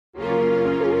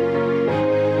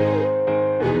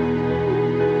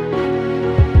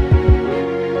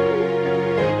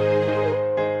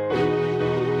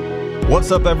What's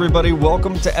up, everybody?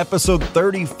 Welcome to episode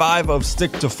 35 of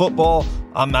Stick to Football.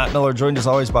 I'm Matt Miller, joined as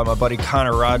always by my buddy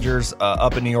Connor Rogers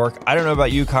up in New York. I don't know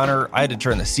about you, Connor. I had to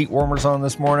turn the seat warmers on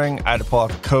this morning. I had to pull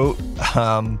out the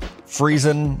coat.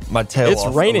 Freezing my tail off.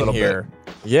 It's raining a here.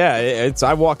 Bit. Yeah,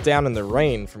 I walked down in the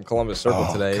rain from Columbus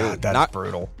Circle today. God, that's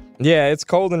brutal. Yeah, it's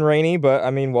cold and rainy, but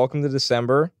I mean, welcome to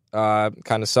December. Kind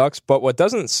of sucks. But what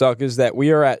doesn't suck is that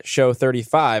we are at show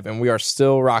 35 and we are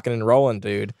still rocking and rolling,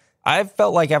 dude. I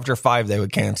felt like after 5 they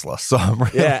would cancel us. So I'm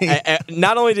really... Yeah,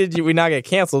 not only did we not get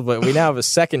canceled, but we now have a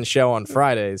second show on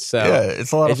Fridays. So yeah,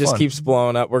 it's a lot of fun. It just keeps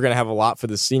blowing up. We're going to have a lot for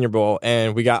the Senior Bowl,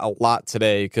 and we got a lot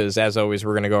today because, as always,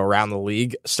 we're going to go around the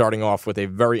league, starting off with a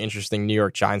very interesting New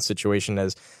York Giants situation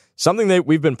as something that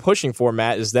we've been pushing for,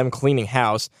 Matt, is them cleaning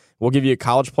house. We'll give you a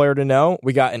college player to know.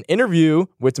 We got an interview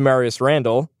with Damarious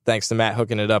Randall, thanks to Matt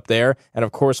hooking it up there. And,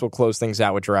 of course, we'll close things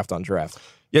out with Draft on Draft.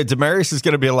 Yeah, Damarious is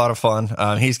going to be a lot of fun.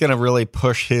 He's going to really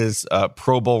push his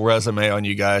Pro Bowl resume on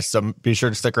you guys, so be sure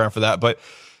to stick around for that. But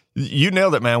you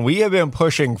nailed it, man. We have been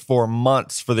pushing for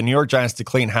months for the New York Giants to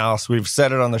clean house. We've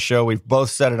said it on the show. We've both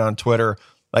said it on Twitter.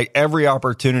 Like, every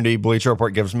opportunity Bleacher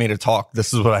Report gives me to talk,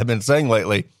 this is what I've been saying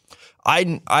lately.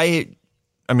 I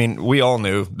mean, we all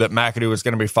knew that McAdoo was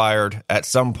going to be fired at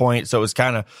some point, so it was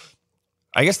kind of,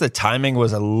 I guess the timing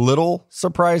was a little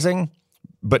surprising,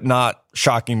 but not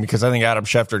shocking because I think Adam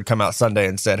Schefter had come out Sunday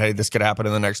and said, hey, this could happen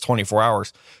in the next 24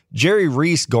 hours. Jerry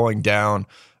Reese going down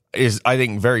is, I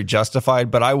think, very justified,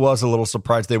 but I was a little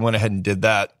surprised they went ahead and did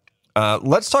that.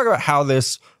 Let's talk about how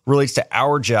this relates to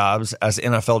our jobs as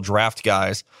NFL draft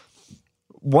guys.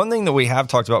 One thing that we have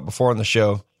talked about before on the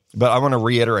show, but I want to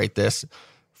reiterate this.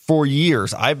 For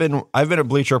years, I've been at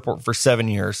Bleacher Report for 7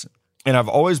 years, and I've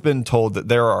always been told that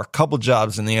there are a couple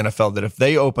jobs in the NFL that if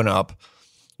they open up,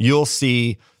 you'll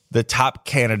see the top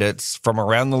candidates from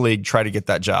around the league try to get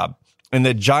that job. And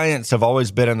the Giants have always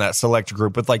been in that select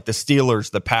group with like the Steelers,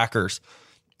 the Packers.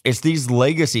 It's these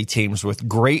legacy teams with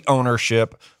great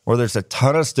ownership where there's a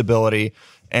ton of stability.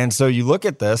 And so you look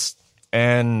at this,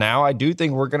 and now I do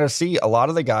think we're going to see a lot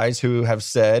of the guys who have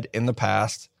said in the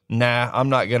past, nah, I'm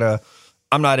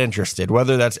not interested.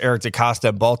 Whether that's Eric DeCosta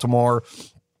at Baltimore,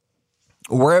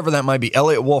 wherever that might be,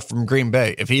 Elliott Wolf from Green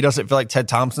Bay, if he doesn't feel like Ted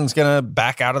Thompson's going to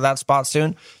back out of that spot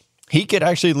soon, he could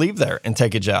actually leave there and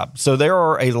take a job. So there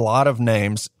are a lot of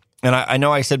names. And I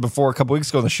know I said before a couple weeks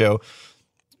ago on the show,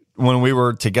 when we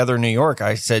were together in New York,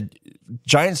 I said,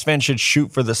 Giants fans should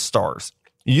shoot for the stars.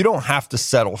 You don't have to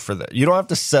settle for that. You don't have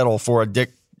to settle for a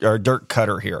dirt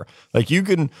cutter here. Like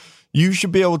you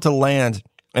should be able to land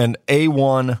an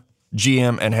A1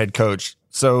 GM and head coach.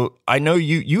 So I know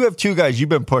you have two guys you've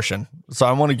been pushing. So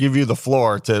I want to give you the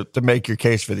floor to make your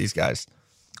case for these guys.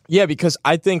 Yeah, because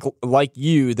I think, like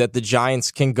you, that the Giants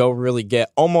can go really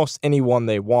get almost anyone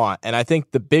they want. And I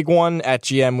think the big one at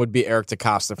GM would be Eric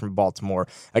DeCosta from Baltimore,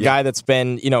 a guy that's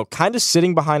been, kind of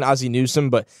sitting behind Ozzie Newsome,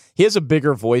 but he has a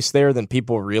bigger voice there than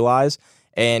people realize.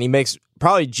 And he makes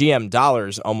probably GM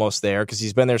dollars almost there because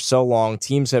he's been there so long.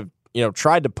 Teams have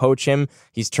tried to poach him.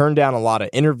 He's turned down a lot of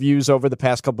interviews over the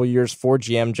past couple of years for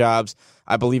GM jobs.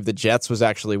 I believe the Jets was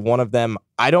actually one of them.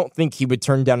 I don't think he would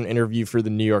turn down an interview for the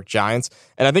New York Giants,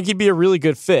 and I think he'd be a really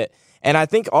good fit. And I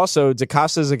think also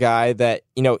DeCosta is a guy that,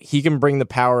 he can bring the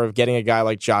power of getting a guy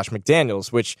like Josh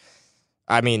McDaniels, which,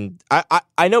 I mean,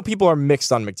 I know people are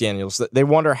mixed on McDaniels. They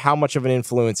wonder how much of an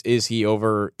influence is he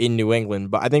over in New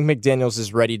England, but I think McDaniels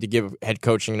is ready to give head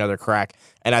coaching another crack,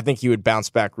 and I think he would bounce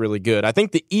back really good. I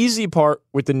think the easy part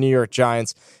with the New York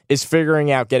Giants is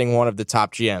figuring out getting one of the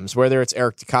top GMs, whether it's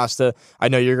Eric DeCosta. I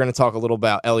know you're going to talk a little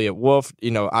about Elliott Wolf.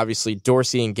 Obviously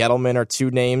Dorsey and Gettleman are two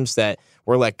names that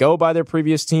were let go by their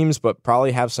previous teams, but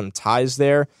probably have some ties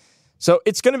there. So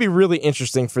it's going to be really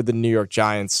interesting for the New York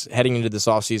Giants heading into this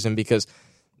offseason because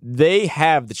they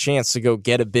have the chance to go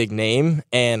get a big name,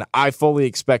 and I fully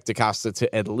expect DeCosta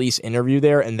to at least interview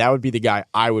there, and that would be the guy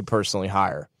I would personally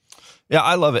hire. Yeah,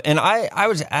 I love it. And I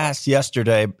was asked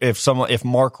yesterday if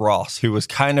Mark Ross, who was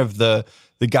kind of the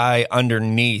guy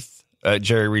underneath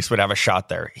Jerry Reese, would have a shot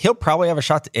there. He'll probably have a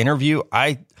shot to interview.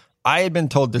 I had been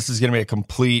told this is going to be a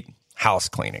complete house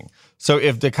cleaning. So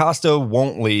if DeCosta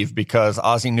won't leave because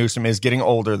Ozzie Newsome is getting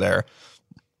older there,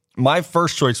 my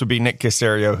first choice would be Nick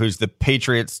Caserio, who's the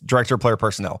Patriots director of player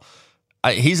personnel.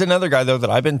 He's another guy, though, that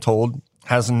I've been told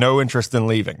has no interest in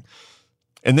leaving.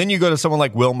 And then you go to someone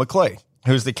like Will McClay,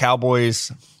 who's the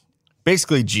Cowboys'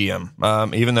 basically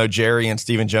GM, even though Jerry and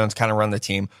Stephen Jones kind of run the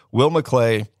team. Will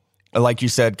McClay, like you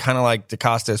said, kind of like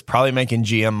DeCosta, is probably making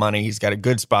GM money. He's got a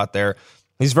good spot there.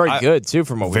 He's very good, too,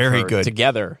 from what we've heard good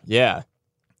together. Yeah.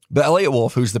 But Elliott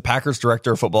Wolf, who's the Packers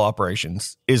director of football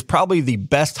operations, is probably the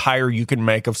best hire you can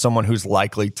make of someone who's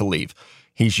likely to leave.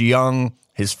 He's young.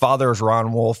 His father is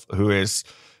Ron Wolf, who is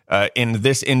in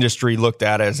this industry looked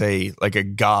at as a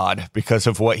god because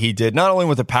of what he did, not only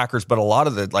with the Packers, but a lot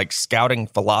of the like scouting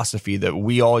philosophy that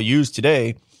we all use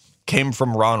today came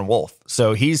from Ron Wolf.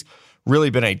 So he's really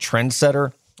been a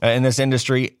trendsetter in this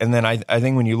industry. And then I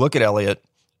think when you look at Elliott,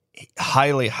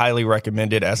 highly, highly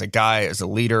recommended as a guy, as a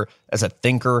leader, as a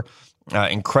thinker,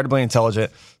 incredibly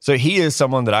intelligent. So he is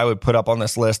someone that I would put up on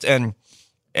this list. And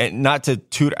not to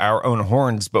toot our own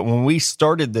horns, but when we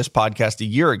started this podcast a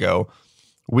year ago,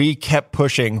 we kept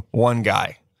pushing one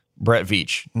guy, Brett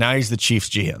Veach. Now he's the Chiefs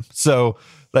GM. So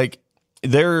like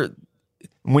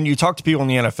when you talk to people in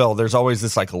the NFL, there's always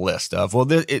this like list of, well,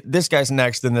 this guy's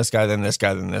next, then this guy, then this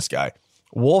guy, then this guy.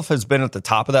 Wolf has been at the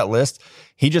top of that list.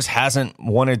 He just hasn't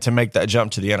wanted to make that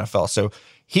jump to the NFL. So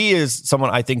he is someone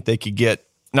I think they could get.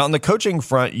 Now, on the coaching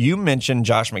front, you mentioned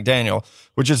Josh McDaniel,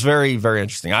 which is very, very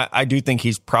interesting. I do think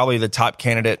he's probably the top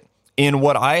candidate in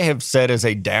what I have said is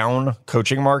a down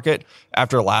coaching market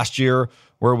after last year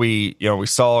where we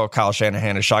saw Kyle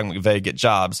Shanahan and Sean McVay get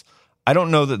jobs. I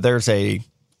don't know that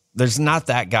there's not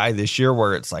that guy this year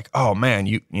where it's like, oh man,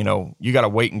 you got to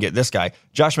wait and get this guy.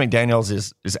 Josh McDaniels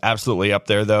is absolutely up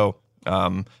there though.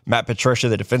 Matt Patricia,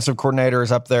 the defensive coordinator,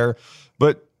 is up there,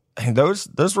 but those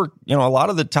were, a lot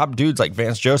of the top dudes like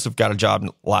Vance Joseph got a job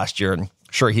last year, and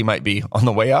sure, he might be on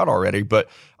the way out already, but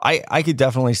I could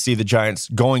definitely see the Giants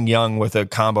going young with a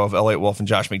combo of Elliott Wolf and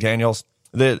Josh McDaniels.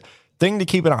 The thing to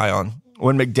keep an eye on,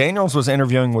 when McDaniels was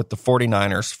interviewing with the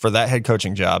 49ers for that head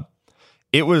coaching job,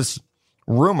 it was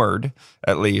rumored,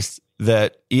 at least,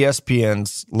 that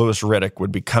ESPN's Louis Riddick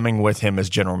would be coming with him as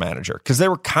general manager because they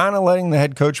were kind of letting the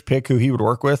head coach pick who he would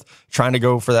work with, trying to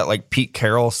go for that like Pete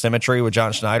Carroll symmetry with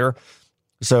John Schneider.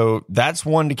 So that's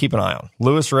one to keep an eye on.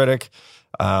 Louis Riddick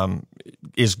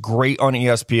is great on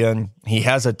ESPN. He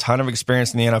has a ton of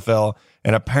experience in the NFL,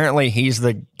 and apparently he's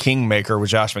the kingmaker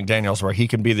with Josh McDaniels where he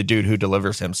can be the dude who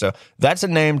delivers him. So that's a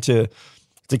name to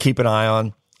keep an eye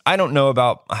on. I don't know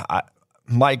about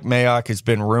Mike Mayock has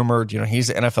been rumored. He's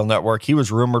the NFL Network. He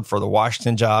was rumored for the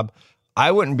Washington job.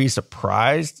 I wouldn't be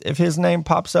surprised if his name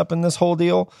pops up in this whole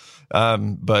deal.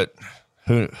 But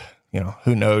who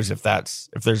knows if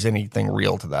there's anything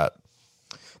real to that.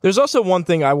 There's also one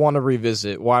thing I want to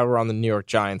revisit while we're on the New York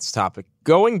Giants topic.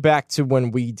 Going back to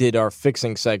when we did our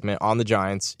fixing segment on the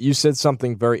Giants, you said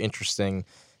something very interesting,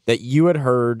 that you had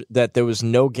heard that there was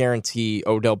no guarantee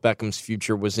Odell Beckham's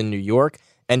future was in New York,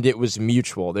 and it was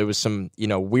mutual. There was some,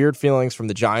 weird feelings from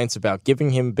the Giants about giving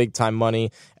him big-time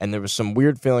money, and there was some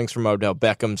weird feelings from Odell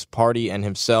Beckham's party and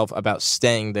himself about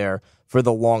staying there for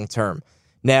the long term.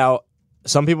 Now,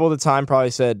 some people at the time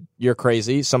probably said, you're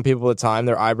crazy. Some people at the time,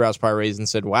 their eyebrows probably raised and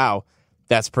said, wow,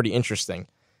 that's pretty interesting.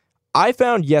 I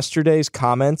found yesterday's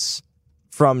comments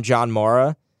from John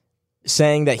Mara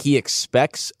saying that he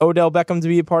expects Odell Beckham to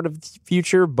be a part of the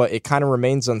future, but it kind of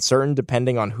remains uncertain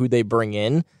depending on who they bring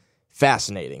in.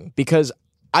 Fascinating, because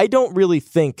I don't really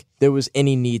think there was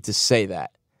any need to say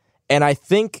that. And I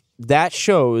think that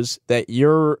shows that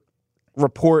your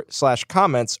report /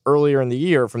 comments earlier in the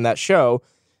year from that show,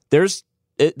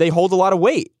 they hold a lot of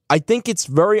weight. I think it's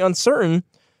very uncertain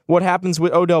what happens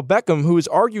with Odell Beckham, who is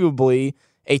arguably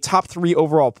a top 3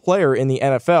 overall player in the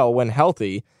NFL when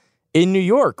healthy in New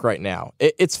York right now.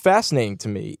 It's fascinating to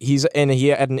me. He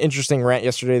had an interesting rant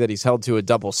yesterday that he's held to a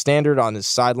double standard on his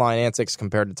sideline antics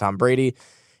compared to Tom Brady.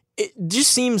 It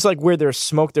just seems like where there's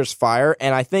smoke, there's fire,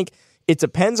 and I think it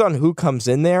depends on who comes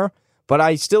in there, but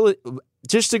I still,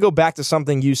 just to go back to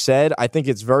something you said, I think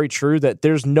it's very true that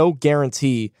there's no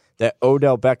guarantee that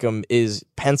Odell Beckham is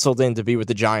penciled in to be with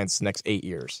the Giants the next 8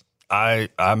 years. I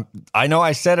know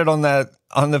I said it on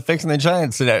the Fixing the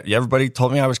Giants, and everybody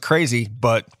told me I was crazy,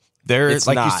 but there's,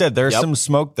 like you said, there's some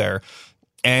smoke there.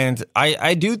 And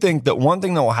I do think that one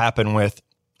thing that will happen with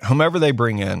whomever they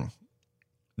bring in,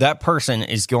 that person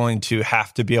is going to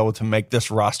have to be able to make this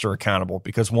roster accountable,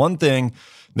 because one thing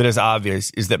that is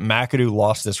obvious is that McAdoo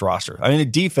lost this roster. I mean, the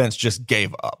defense just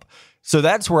gave up. So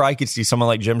that's where I could see someone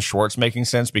like Jim Schwartz making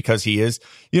sense, because he is,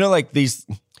 like these,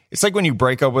 it's like when you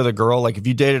break up with a girl, like if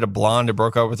you dated a blonde and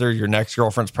broke up with her, your next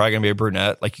girlfriend's probably going to be a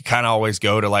brunette. Like you kind of always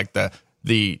go to like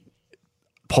the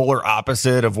polar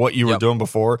opposite of what you were doing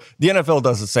before. The NFL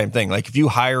does the same thing. Like if you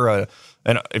fire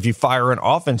an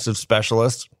offensive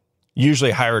specialist,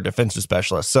 usually hire a defensive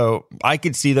specialist. So I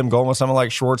could see them going with someone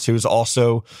like Schwartz, who's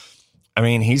also,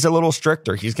 he's a little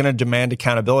stricter. He's going to demand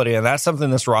accountability, and that's something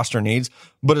this roster needs.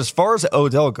 But as far as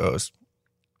Odell goes,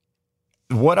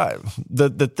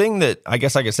 the thing that, I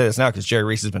guess I could say this now because Jerry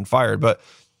Reese has been fired, but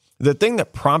the thing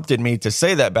that prompted me to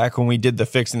say that back when we did the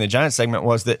Fixing the Giants segment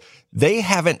was that they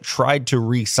haven't tried to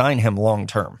re-sign him long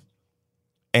term.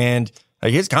 And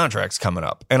Like, his contract's coming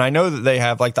up. And I know that they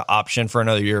have like the option for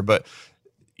another year, but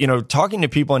talking to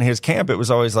people in his camp, it was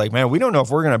always like, man, we don't know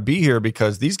if we're going to be here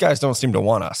because these guys don't seem to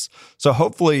want us. So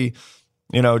hopefully,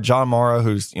 John Mara,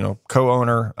 who's,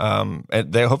 co-owner,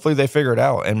 hopefully they figure it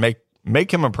out and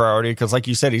make him a priority. Cause like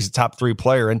you said, he's a top 3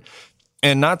 player,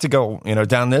 and not to go,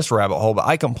 down this rabbit hole, but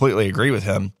I completely agree with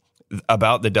him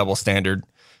about the double standard.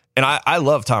 And I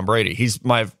love Tom Brady. He's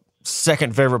my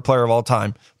second favorite player of all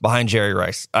time behind Jerry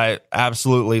Rice. I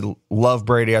absolutely love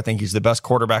Brady. I think he's the best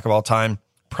quarterback of all time,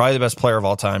 probably the best player of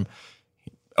all time.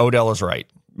 Odell is right.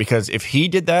 Because if he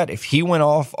did that, if he went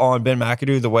off on Ben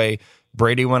McAdoo the way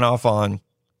Brady went off on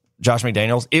Josh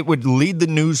McDaniels, it would lead the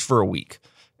news for a week.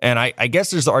 And I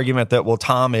guess there's the argument that, well,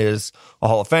 Tom is a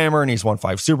Hall of Famer and he's won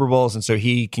 5 Super Bowls, and so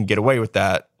he can get away with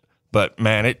that. But,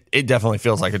 man, it definitely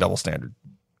feels like a double standard.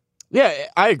 Yeah,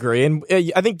 I agree. And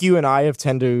I think you and I have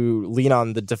tend to lean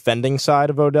on the defending side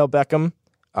of Odell Beckham,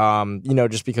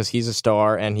 just because he's a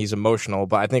star and he's emotional.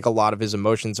 But I think a lot of his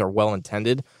emotions are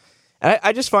well-intended. And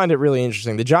I just find it really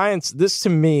interesting. The Giants, this to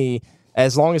me,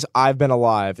 as long as I've been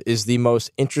alive, is the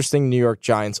most interesting New York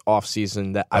Giants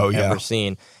offseason that I've ever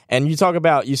seen. And you talk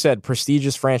about, you said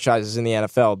prestigious franchises in the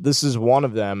NFL. This is one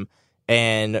of them.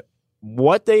 And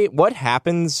what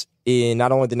happens in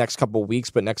not only the next couple of weeks,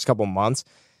 but next couple of months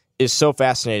is so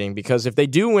fascinating, because if they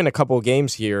do win a couple of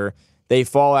games here, they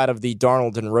fall out of the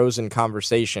Darnold and Rosen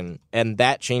conversation, and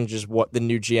that changes what the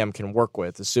new GM can work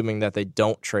with, assuming that they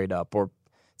don't trade up, or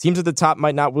teams at the top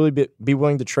might not really be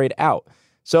willing to trade out.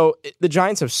 So the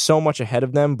Giants have so much ahead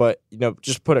of them, but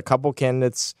just put a couple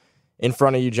candidates in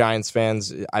front of you, Giants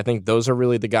fans. I think those are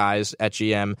really the guys at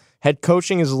GM. Head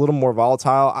coaching is a little more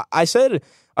volatile. I said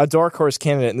a dark horse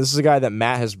candidate, and this is a guy that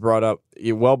Matt has brought up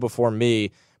well before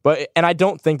me, and I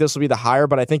don't think this will be the hire,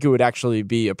 but I think it would actually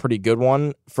be a pretty good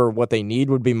one for what they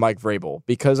need, would be Mike Vrabel,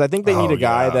 because I think they need a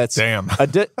guy that's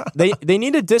they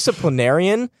need a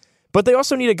disciplinarian, but they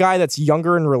also need a guy that's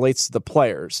younger and relates to the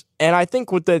players. And I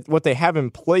think what they have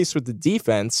in place with the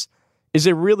defense is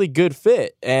a really good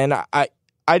fit. And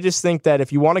I just think that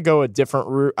if you want to go a different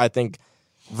route, I think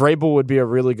Vrabel would be a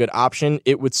really good option.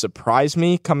 It would surprise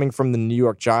me coming from the New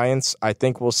York Giants. I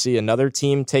think we'll see another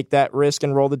team take that risk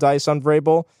and roll the dice on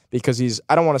Vrabel, because he's,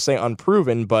 I don't want to say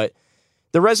unproven, but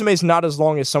the resume is not as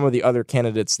long as some of the other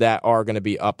candidates that are going to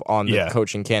be up on the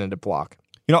coaching candidate block.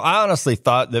 I honestly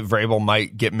thought that Vrabel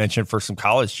might get mentioned for some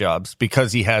college jobs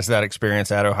because he has that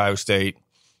experience at Ohio State,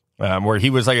 where he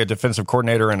was like a defensive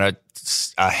coordinator and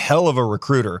a hell of a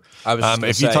recruiter.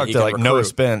 If you talk to like Noah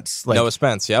Spence,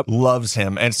 yep, loves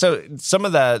him. And so some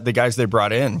of the guys they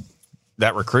brought in,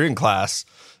 that recruiting class,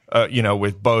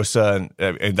 with Bosa,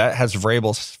 and that has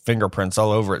Vrabel's fingerprints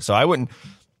all over it. So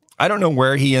I don't know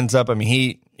where he ends up. I mean,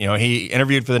 he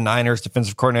interviewed for the Niners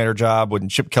defensive coordinator job when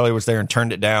Chip Kelly was there and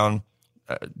turned it down.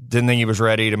 Didn't think he was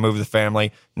ready to move the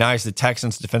family. Now he's the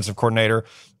Texans defensive coordinator,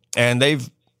 and they've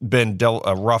been dealt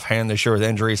a rough hand this year with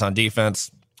injuries on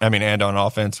defense. And on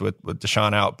offense with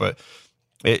Deshaun out. But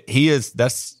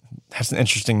that's an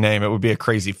interesting name. It would be a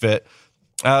crazy fit.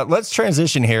 Let's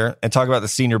transition here and talk about the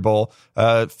Senior Bowl.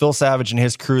 Phil Savage and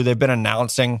his crew, they've been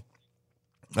announcing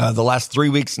the last 3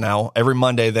 weeks now. Every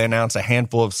Monday they announce a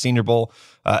handful of Senior Bowl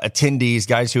attendees,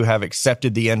 guys who have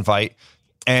accepted the invite.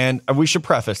 And we should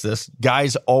preface this,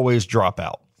 guys always drop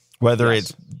out, whether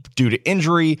it's due to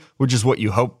injury, which is what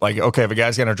you hope. Like, okay, if a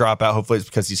guy's going to drop out, hopefully it's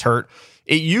because he's hurt.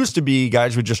 It used to be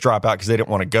guys would just drop out because they didn't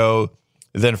want to go.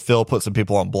 Then Phil put some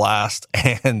people on blast,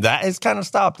 and that has kind of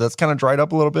stopped. That's kind of dried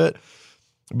up a little bit.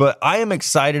 But I am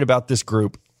excited about this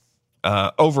group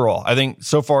overall. I think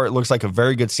so far it looks like a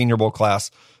very good Senior Bowl class.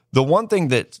 The one thing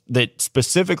that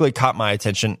specifically caught my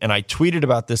attention, and I tweeted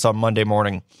about this on Monday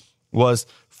morning, was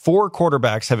 4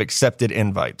 quarterbacks have accepted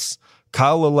invites.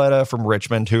 Kyle Lauletta from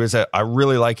Richmond, who is I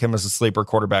really like him as a sleeper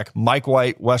quarterback. Mike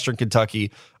White, Western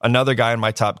Kentucky, another guy in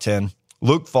my top 10.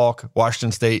 Luke Falk,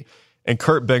 Washington State, and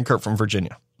Kurt Benkert from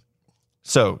Virginia.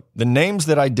 So the names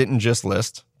that I didn't just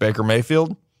list, Baker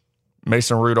Mayfield,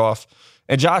 Mason Rudolph,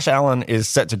 and Josh Allen is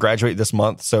set to graduate this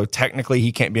month, so technically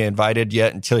he can't be invited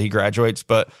yet until he graduates,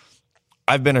 but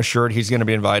I've been assured he's going to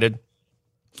be invited.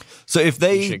 So if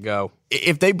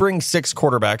they bring 6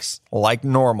 quarterbacks like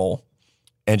normal,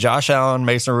 and Josh Allen,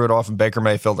 Mason Rudolph, and Baker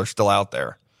Mayfield are still out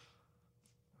there,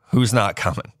 who's not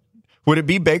coming? Would it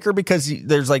be Baker because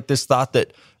there's like this thought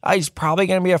that he's probably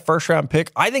going to be a first-round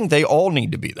pick? I think they all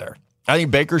need to be there. I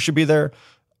think Baker should be there.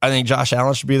 I think Josh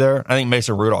Allen should be there. I think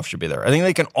Mason Rudolph should be there. I think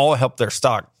they can all help their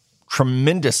stock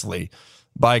tremendously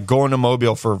by going to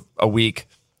Mobile for a week,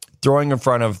 throwing in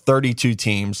front of 32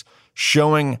 teams,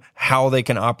 showing how they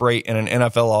can operate in an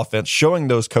NFL offense, showing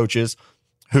those coaches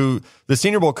who the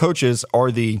Senior Bowl coaches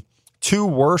are the two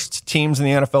worst teams in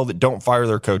the NFL that don't fire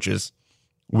their coaches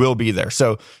will be there.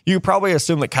 So you probably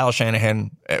assume that Kyle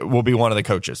Shanahan will be one of the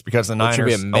coaches because the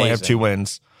Niners only have 2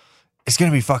 wins. It's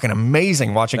going to be fucking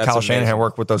amazing watching Kyle Shanahan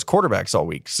work with those quarterbacks all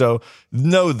week. So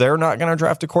no, they're not going to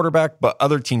draft a quarterback, but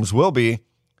other teams will be.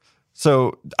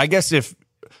 So I guess if,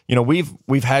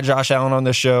 we've had Josh Allen on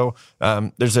this show.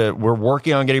 We're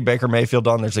working on getting Baker Mayfield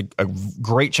on. There's a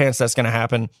great chance that's going to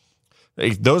happen.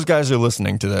 If those guys are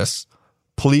listening to this,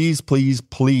 please, please,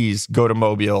 please go to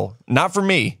Mobile. Not for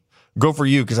me. Go for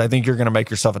you, because I think you're going to make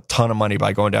yourself a ton of money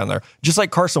by going down there. Just like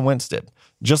Carson Wentz did.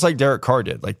 Just like Derek Carr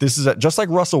did. Just like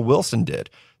Russell Wilson did.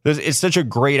 It's such a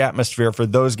great atmosphere for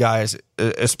those guys,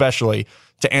 especially,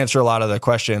 to answer a lot of the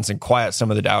questions and quiet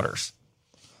some of the doubters.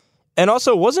 And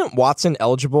also, wasn't Watson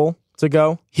eligible to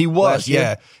go? He was,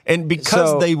 yeah. And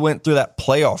because they went through that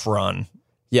playoff run,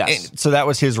 yes. So that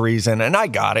was his reason. And I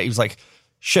got it. He was like,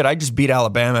 shit, I just beat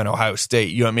Alabama and Ohio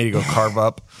State. You want me to go carve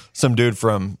up some dude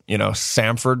from,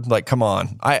 Samford? Like, come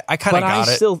on. I kind of got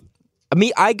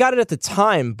it. I got it at the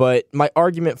time, but my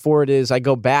argument for it is I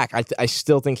go back. I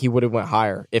still think he would have went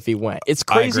higher if he went. It's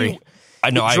crazy. I agree. I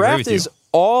know. I agree with you. The draft is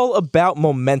all about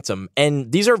momentum,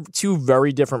 and these are two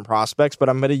very different prospects, but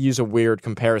I'm going to use a weird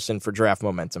comparison for draft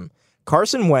momentum.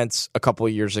 Carson Wentz, a couple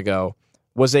of years ago,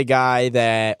 was a guy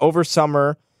that over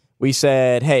summer we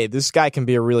said, hey, this guy can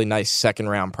be a really nice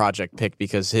second-round project pick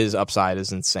because his upside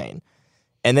is insane.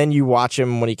 And then you watch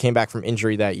him when he came back from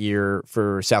injury that year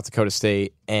for South Dakota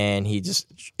State, and he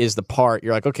just is the part.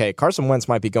 You're like, okay, Carson Wentz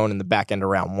might be going in the back end of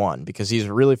round 1 because he's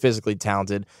really physically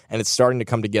talented, and it's starting to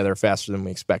come together faster than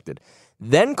we expected.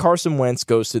 Then Carson Wentz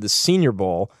goes to the Senior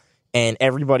Bowl, and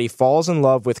everybody falls in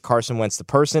love with Carson Wentz the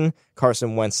person,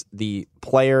 Carson Wentz the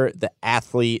player, the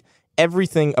athlete,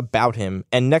 everything about him.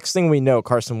 And next thing we know,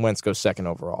 Carson Wentz goes second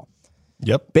overall.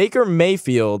 Yep. Baker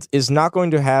Mayfield is not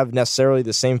going to have necessarily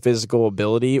the same physical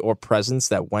ability or presence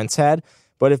that Wentz had,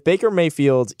 but if Baker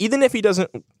Mayfield, even if he doesn't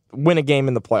win a game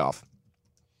in the playoff,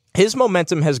 his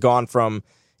momentum has gone from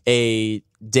a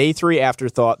day 3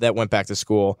 afterthought that went back to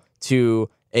school to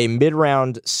a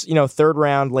mid-round, third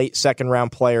round, late second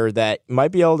round player that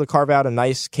might be able to carve out a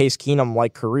nice Case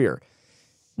Keenum-like career.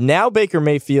 Now Baker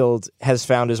Mayfield has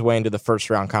found his way into the first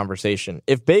round conversation.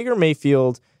 If Baker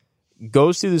Mayfield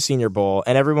goes to the Senior Bowl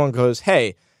and everyone goes,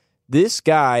 hey, this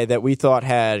guy that we thought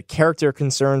had character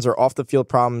concerns or off-the-field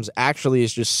problems actually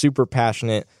is just super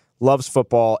passionate, loves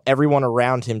football, everyone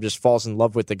around him just falls in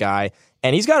love with the guy,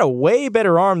 and he's got a way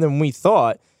better arm than we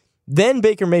thought, then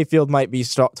Baker Mayfield might be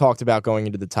talked about going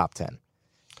into the top 10.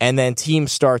 And then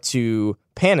teams start to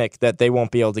panic that they won't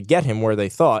be able to get him where they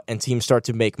thought, and teams start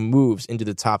to make moves into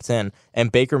the top 10,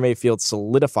 and Baker Mayfield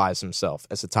solidifies himself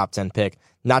as a top 10 pick,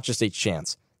 not just a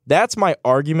chance. That's my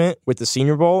argument with the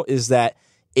Senior Bowl, is that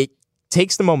it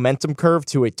takes the momentum curve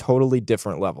to a totally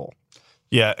different level.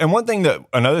 Yeah, and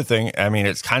another thing,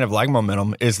 it's kind of like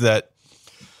momentum, is that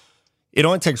it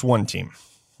only takes one team.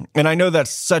 And I know that's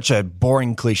such a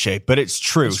boring cliche, but it's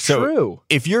true. It's true.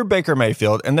 If you're Baker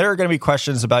Mayfield and there are going to be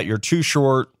questions about you're too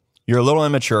short, you're a little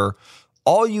immature,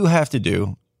 all you have to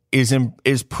do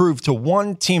is prove to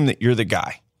one team that you're the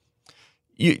guy.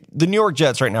 The New York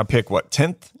Jets right now pick,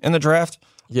 10th in the draft?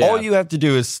 Yeah. All you have to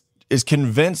do is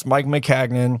convince Mike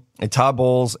McCagnon and Todd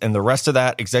Bowles and the rest of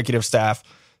that executive staff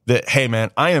that, hey,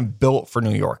 man, I am built for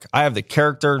New York. I have the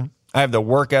character. I have the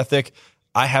work ethic.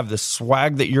 I have the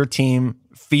swag that your team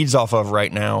feeds off of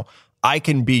right now. I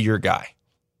can be your guy.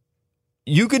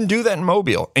 You can do that in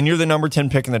Mobile, and you're the number 10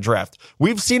 pick in the draft.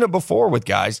 We've seen it before with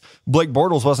guys. Blake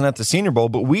Bortles wasn't at the Senior Bowl,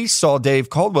 but we saw Dave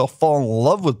Caldwell fall in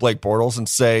love with Blake Bortles and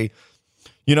say,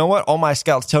 you know what? All my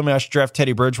scouts tell me I should draft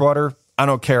Teddy Bridgewater. I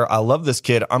don't care. I love this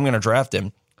kid. I'm going to draft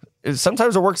him.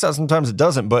 Sometimes it works out, sometimes it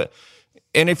doesn't.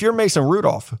 And if you're Mason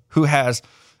Rudolph, who has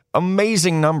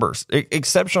amazing numbers,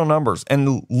 exceptional numbers,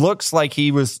 and looks like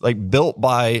he was built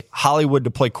by Hollywood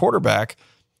to play quarterback,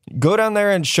 go down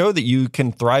there and show that you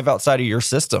can thrive outside of your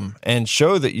system and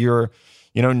show that you're,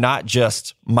 not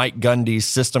just Mike Gundy's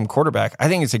system quarterback. I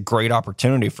think it's a great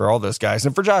opportunity for all those guys.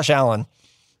 And for Josh Allen,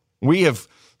 we have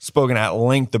spoken at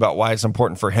length about why it's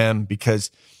important for him,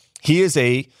 because he is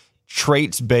a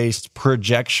traits-based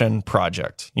projection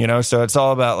project, so it's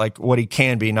all about what he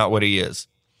can be, not what he is.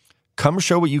 Come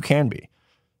show what you can be.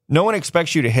 No one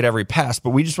expects you to hit every pass,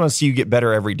 but we just want to see you get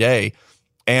better every day.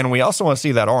 And we also want to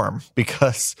see that arm,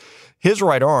 because his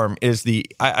right arm is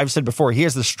I've said before, he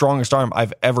has the strongest arm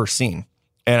I've ever seen.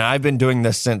 And I've been doing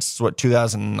this since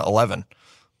 2011.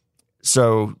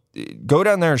 So go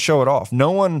down there and show it off.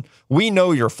 We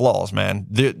know your flaws, man.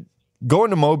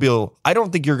 Going to Mobile, I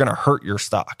don't think you're going to hurt your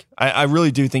stock. I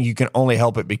really do think you can only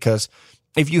help it, because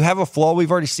if you have a flaw,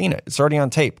 we've already seen it. It's already on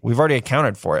tape. We've already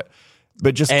accounted for it.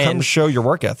 But just come show your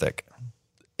work ethic.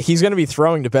 He's going to be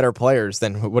throwing to better players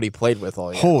than what he played with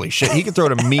all year. Holy shit. He could throw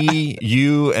to me,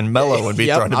 you, and Mello and be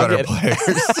throwing to better players.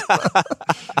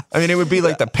 I mean, it would be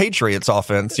like the Patriots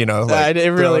offense, you know. Like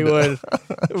it really would.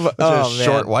 Just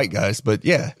short white guys. But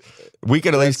yeah, we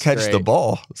could at least catch the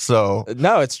ball. So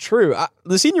no, it's true.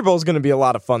 The Senior Bowl is going to be a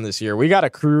lot of fun this year. We got a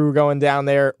crew going down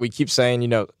there. We keep saying,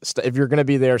 if you're going to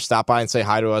be there, stop by and say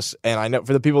hi to us. And I know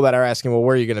for the people that are asking, well,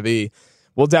 where are you going to be?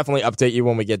 We'll definitely update you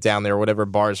when we get down there, whatever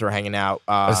bars we're hanging out.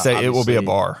 I say it will be a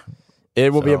bar.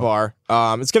 It will be a bar.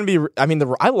 It's going to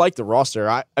be, I like the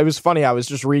roster. It was funny. I was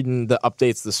just reading the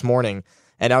updates this morning,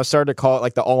 and I was starting to call it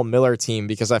like the All Miller team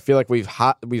because I feel like we've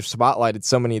spotlighted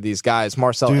so many of these guys.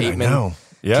 Marcel Aitman,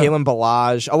 Kalen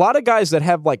Ballage, a lot of guys that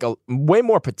have like a way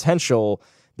more potential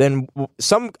than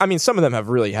some. I mean, some of them have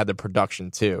really had the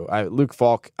production too. Luke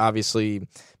Falk, obviously,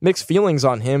 mixed feelings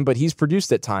on him, but he's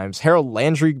produced at times. Harold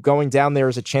Landry going down there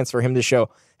is a chance for him to show,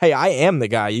 hey, I am the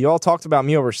guy. You all talked about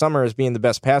me over summer as being the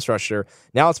best pass rusher.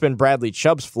 Now it's been Bradley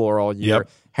Chubb's floor all year. Yep.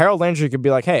 Harold Landry could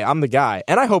be like, hey, I'm the guy.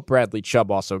 And I hope Bradley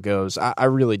Chubb also goes. I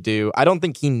really do. I don't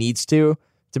think he needs to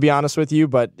be honest with you,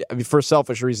 but for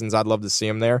selfish reasons, I'd love to see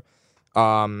him there.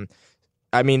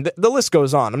 I mean, the list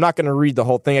goes on. I'm not going to read the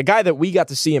whole thing. A guy that we got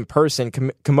to see in person,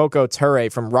 Kamoko Ture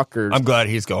from Rutgers. I'm glad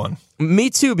he's going. Me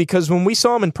too, because when we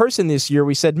saw him in person this year,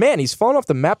 we said, man, he's fallen off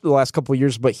the map the last couple of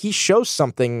years, but he shows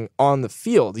something on the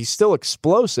field. He's still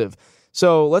explosive.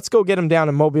 So let's go get him down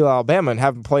in Mobile, Alabama, and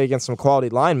have him play against some quality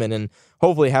linemen and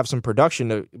hopefully have some production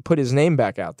to put his name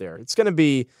back out there. It's going to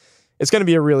be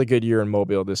a really good year in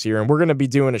Mobile this year, and we're going to be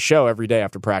doing a show every day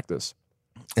after practice.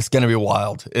 It's going to be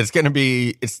wild.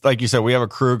 It's like you said, we have a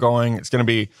crew going. It's going to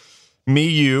be me,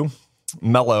 you,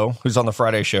 Mello, who's on the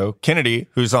Friday show, Kennedy,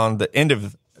 who's on the end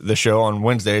of the show on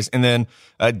Wednesdays, and then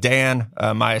Dan,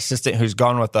 my assistant, who's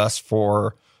gone with us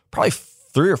for probably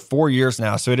 3 or 4 years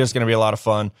now. So it is going to be a lot of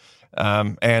fun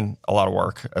and a lot of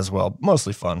work as well.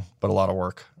 Mostly fun, but a lot of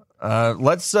work.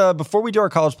 Let's before we do our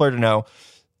college player to know,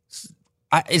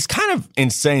 it's kind of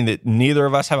insane that neither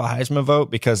of us have a Heisman vote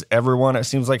because everyone, it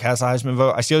seems like, has a Heisman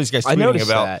vote. I see all these guys tweeting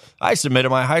about, that. I submitted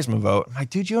my Heisman vote. I'm like,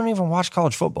 dude, you don't even watch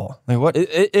college football. Like, what?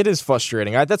 It is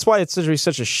frustrating. That's why it's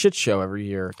such a shit show every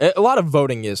year. A lot of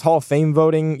voting is Hall of Fame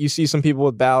voting. You see some people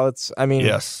with ballots. I mean,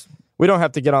 yes. We don't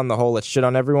have to get on the whole let's shit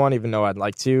on everyone, even though I'd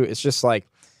like to. It's just like,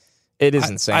 it is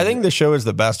insane. I think the show is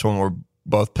the best when we're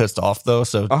both pissed off, though.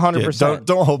 So 100%.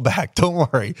 Don't hold back.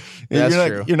 Don't worry. That's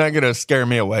true. You're not going to scare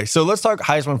me away. So let's talk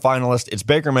Heisman finalist. It's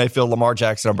Baker Mayfield, Lamar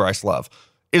Jackson, and Bryce Love.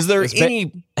 Is there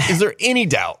any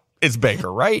doubt it's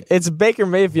Baker, right? It's Baker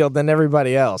Mayfield than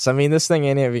everybody else. I mean, this thing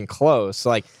ain't even close.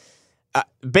 Like,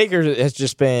 Baker has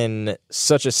just been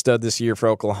such a stud this year for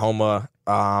Oklahoma.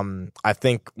 I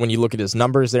think when you look at his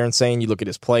numbers, they're insane. You look at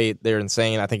his play, they're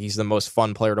insane. I think he's the most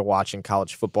fun player to watch in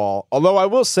college football. Although I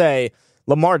will say,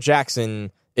 Lamar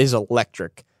Jackson is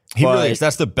electric. He really is.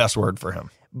 That's the best word for him.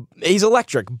 He's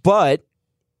electric, but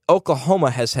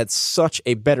Oklahoma has had such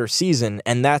a better season,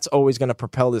 and that's always going to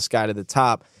propel this guy to the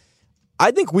top. I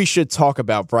think we should talk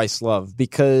about Bryce Love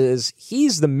because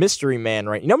he's the mystery man,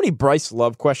 right? You know how many Bryce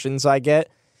Love questions I get?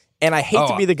 And I hate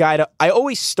to be the guy I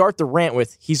always start the rant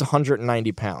with, he's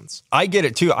 190 pounds. I get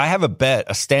it, too. I have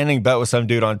a standing bet with some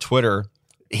dude on Twitter.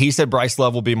 He said Bryce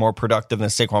Love will be more productive than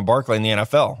Saquon Barkley in the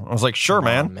NFL. I was like, sure,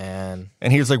 man.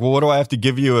 And he was like, well, what do I have to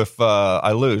give you if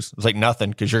I lose? I was like,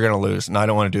 nothing, because you're going to lose, and I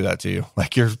don't want to do that to you.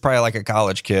 Like, you're probably like a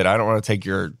college kid. I don't want to take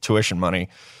your tuition money.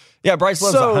 Yeah, Bryce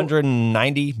Love's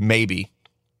 190, maybe.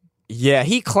 Yeah,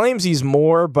 he claims he's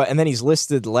more, and then he's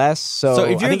listed less. So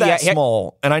if you're that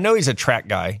small, and I know he's a track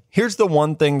guy, here's the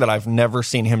one thing that I've never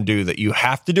seen him do that you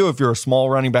have to do if you're a small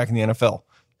running back in the NFL: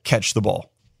 catch the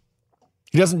ball.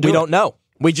 He doesn't do it. We don't know.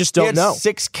 We just don't know.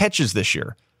 6 catches this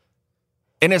year.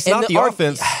 And it's not the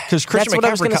offense, because Christian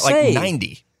McCaffrey got like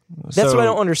 90. That's what I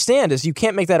don't understand, is you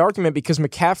can't make that argument because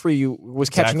McCaffrey was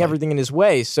catching everything in his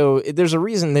way. So there's a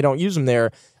reason they don't use him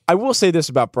there. I will say this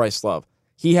about Bryce Love.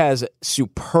 He has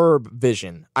superb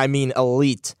vision. I mean,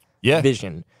 elite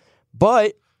vision.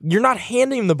 But you're not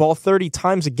handing him the ball 30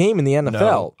 times a game in the NFL.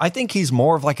 No, I think he's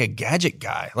more of like a gadget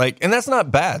guy. And that's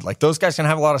not bad. Like, those guys can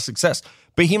have a lot of success.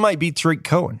 But he might be Tariq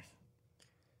Cohen.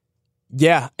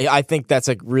 Yeah, I think that's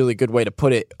a really good way to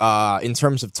put it in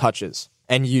terms of touches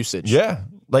and usage. Yeah.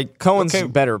 Like, Cohen's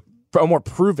better, a more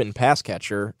proven pass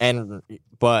catcher,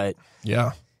 but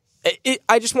yeah.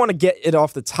 I just want to get it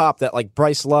off the top that, like,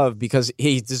 Bryce Love, because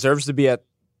he deserves to be a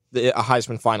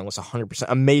Heisman finalist, 100%.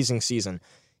 Amazing season.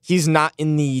 He's not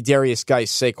in the Darius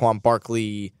Geis, Saquon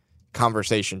Barkley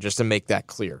conversation, just to make that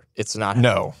clear. It's not happening.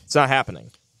 No. It's not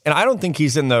happening. And I don't think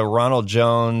he's in the Ronald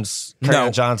Jones,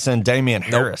 Kerryon Johnson, Damian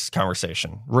Harris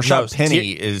conversation. Rashad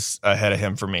Penny is ahead of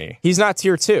him for me. He's not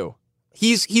tier 2.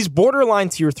 He's borderline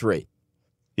tier 3.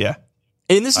 Yeah.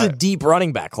 And this is a deep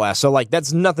running back class, so like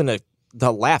that's nothing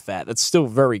to laugh at. That's still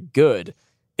very good.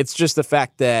 It's just the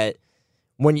fact that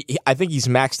I think he's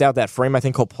maxed out that frame. I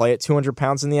think he'll play at 200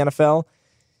 pounds in the NFL,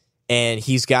 and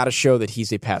he's got to show that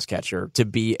he's a pass catcher to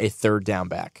be a third down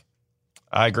back.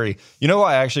 I agree. You know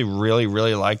what I actually really,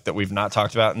 really like that we've not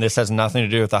talked about, and this has nothing to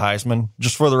do with the Heisman.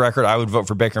 Just for the record, I would vote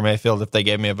for Baker Mayfield if they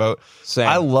gave me a vote. Same.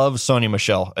 I love Sony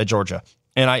Michel at Georgia.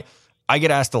 And I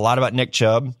get asked a lot about Nick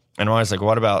Chubb, and I'm always like,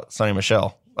 what about Sony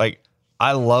Michel? Like,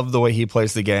 I love the way he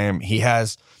plays the game.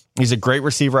 He's a great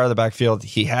receiver out of the backfield.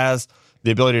 He has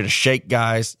the ability to shake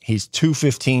guys. He's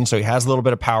 215, so he has a little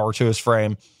bit of power to his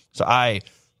frame. So I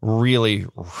really,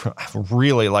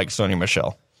 really like Sony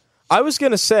Michel. I was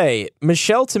going to say,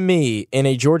 Michel to me, in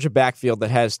a Georgia backfield that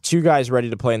has two guys ready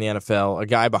to play in the NFL, a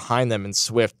guy behind them in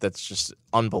Swift that's just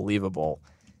unbelievable.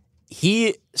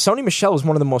 Sony Michel is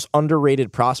one of the most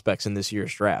underrated prospects in this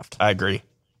year's draft. I agree.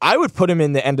 I would put him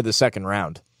in the end of the second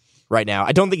round right now.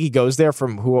 I don't think he goes there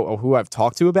from who I've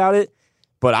talked to about it,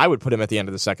 but I would put him at the end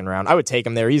of the second round. I would take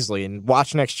him there easily, and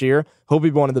watch next year. He'll be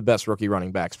one of the best rookie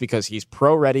running backs because he's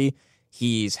pro-ready,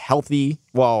 he's healthy.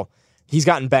 Well, he's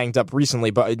gotten banged up recently,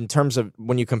 but in terms of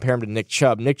when you compare him to Nick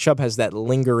Chubb has that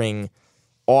lingering,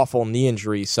 awful knee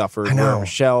injury he suffered, where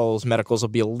Michel's medicals will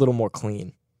be a little more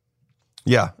clean.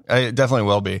 Yeah, it definitely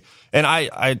will be. And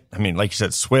I mean, like you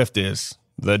said, Swift is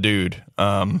the dude.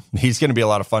 He's going to be a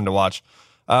lot of fun to watch.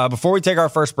 Before we take our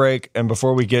first break and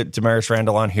before we get Damarious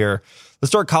Randall on here,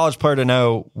 let's start college player to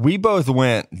know. We both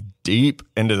went deep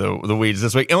into the weeds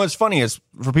this week. And what's funny is,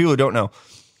 for people who don't know,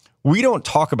 we don't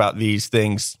talk about these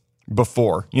things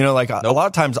before. You know, like a lot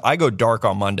of times I go dark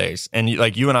on Mondays, and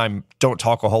like you and I don't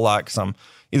talk a whole lot because I'm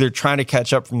either trying to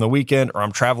catch up from the weekend or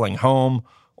I'm traveling home,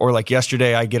 or like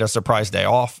yesterday I get a surprise day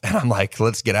off and I'm like,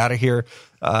 let's get out of here.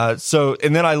 And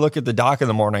then I look at the doc in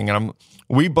the morning, and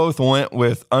we both went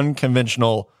with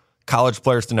unconventional college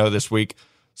players to know this week.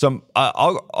 So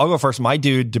I'll go first. My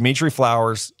dude, Dimitri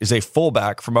Flowers, is a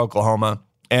fullback from Oklahoma.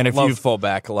 And if you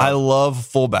fullback, I love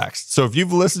fullbacks. So if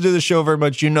you've listened to the show very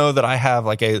much, you know that I have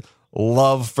like a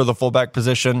love for the fullback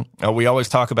position. We always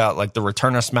talk about like the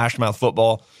return of smash mouth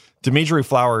football. Dimitri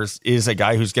Flowers is a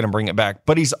guy who's going to bring it back,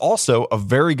 but he's also a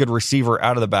very good receiver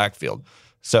out of the backfield.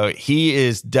 So he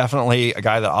is definitely a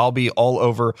guy that I'll be all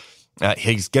over.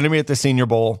 He's going to be at the Senior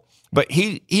Bowl, but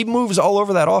he moves all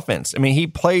over that offense. I mean, he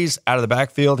plays out of the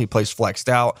backfield. He plays flexed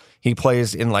out. He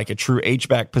plays in like a true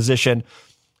H-back position.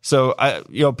 So,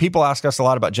 people ask us a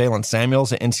lot about Jalen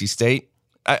Samuels at NC State.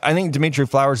 I think Dimitri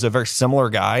Flowers is a very similar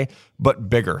guy, but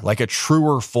bigger, like a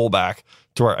truer fullback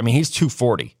to where, I mean, he's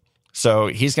 240. So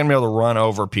he's going to be able to run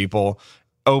over people,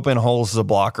 open holes as a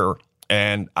blocker.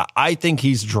 And I think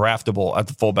he's draftable at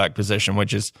the fullback position,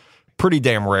 which is pretty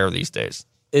damn rare these days.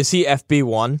 Is he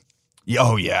FB1?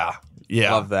 Oh, yeah.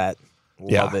 Yeah. Love that.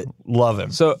 Love it. Love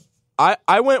him. So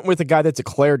I went with a guy that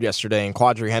declared yesterday in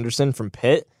Quadri Henderson from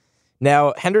Pitt.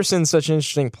 Now, Henderson's such an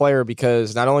interesting player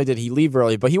because not only did he leave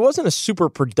early, but he wasn't a super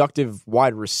productive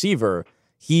wide receiver.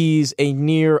 He's a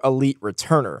near elite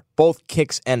returner, both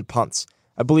kicks and punts.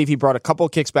 I believe he brought a couple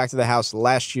of kicks back to the house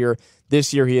last year.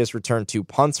 This year, he has returned 2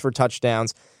 punts for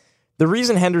touchdowns. The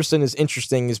reason Henderson is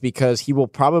interesting is because he will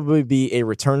probably be a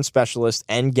return specialist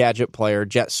and gadget player,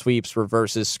 jet sweeps,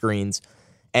 reverses, screens.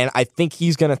 And I think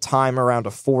he's going to time around a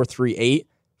 4.38,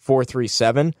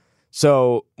 4.37.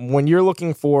 So when you're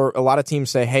looking for, a lot of teams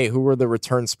say, hey, who are the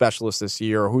return specialists this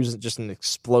year? Or who's just an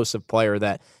explosive player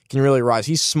that can really rise?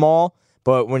 He's small,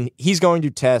 but when he's going to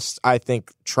test, I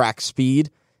think, track speed.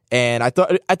 And I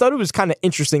thought it was kind of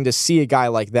interesting to see a guy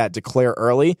like that declare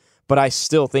early, but I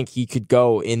still think he could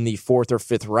go in the 4th or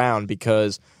 5th round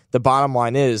because the bottom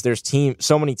line is there's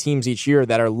so many teams each year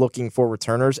that are looking for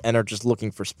returners and are just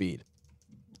looking for speed.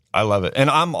 I love it. And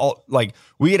I'm all like,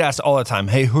 we get asked all the time,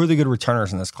 hey, who are the good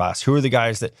returners in this class? Who are the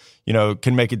guys that,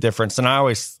 can make a difference? And I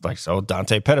always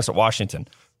Dante Pettis at Washington.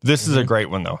 This is a great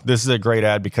one, though. This is a great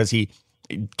ad because he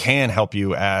can help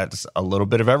you at a little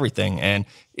bit of everything. And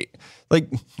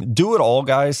do it all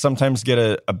guys sometimes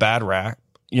get a bad rap,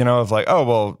 of like, oh,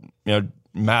 well,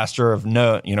 master of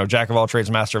none, jack of all trades,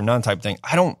 master of none type thing.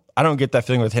 I don't get that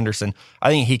feeling with Henderson. I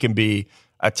think he can be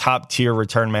a top tier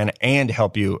return man and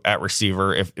help you at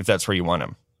receiver if that's where you want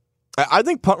him. I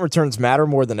think punt returns matter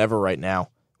more than ever right now.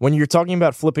 When you're talking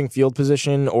about flipping field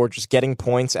position or just getting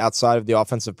points outside of the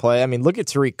offensive play, I mean, look at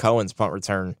Tariq Cohen's punt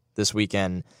return this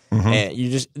weekend. And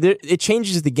it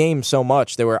changes the game so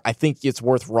much that where I think it's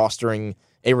worth rostering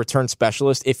a return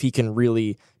specialist if he can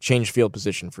really change field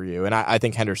position for you. And I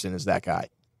think Henderson is that guy.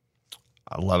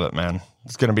 I love it, man.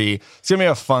 It's gonna be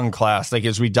a fun class. Like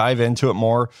as we dive into it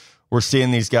more, we're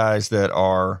seeing these guys that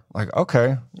are like,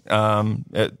 okay,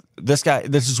 this guy,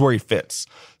 this is where he fits.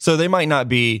 So they might not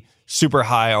be super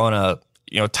high on a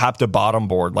top to bottom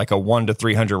board, like a 1 to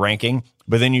 300 ranking,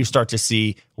 but then you start to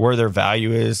see where their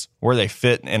value is, where they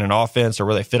fit in an offense, or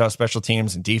where they fit on special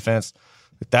teams and defense.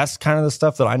 That's kind of the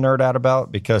stuff that I nerd out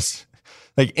about, because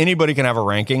like anybody can have a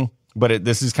ranking, but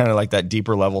this is kind of like that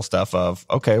deeper level stuff of,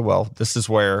 okay, well, this is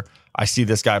where I see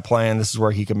this guy playing. This is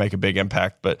where he can make a big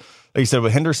impact. But like you said,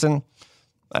 with Henderson,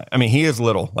 I mean, he is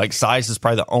little. Like size is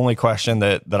probably the only question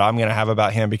that I'm going to have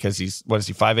about him, because he's, what is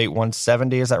he, 5'8",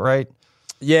 170? Is that right?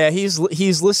 Yeah, he's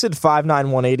listed 5'9",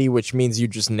 180, which means you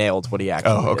just nailed what he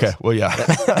actually is. Oh, okay. Well, yeah.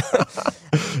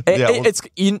 It's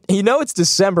it's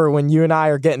December when you and I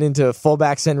are getting into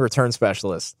fullbacks and return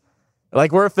specialists.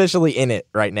 Like, we're officially in it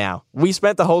right now. We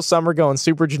spent the whole summer going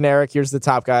super generic. Here's the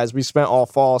top guys. We spent all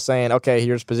fall saying, okay,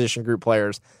 here's position group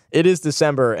players. It is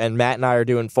December, and Matt and I are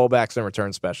doing fullbacks and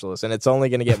return specialists, and it's only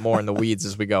going to get more in the weeds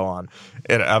as we go on.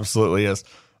 It absolutely is.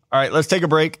 All right, let's take a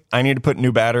break. I need to put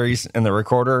new batteries in the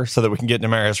recorder so that we can get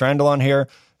Damarious Randall on here.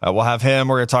 We'll have him.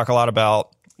 We're going to talk a lot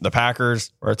about the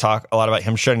Packers. We're going to talk a lot about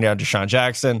him shutting down Deshaun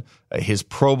Jackson, his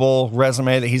Pro Bowl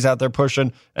resume that he's out there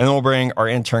pushing. And then we'll bring our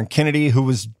intern Kennedy, who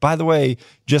was, by the way,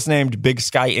 just named Big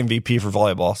Sky MVP for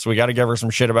volleyball. So we got to give her some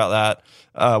shit about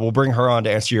that. We'll bring her on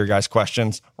to answer your guys'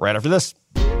 questions right after this.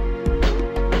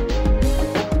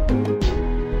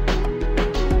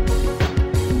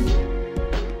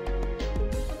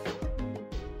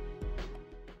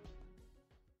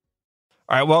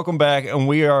 All right, welcome back, and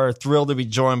we are thrilled to be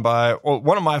joined by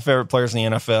one of my favorite players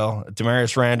in the NFL,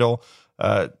 Damarious Randall,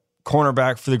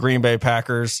 cornerback for the Green Bay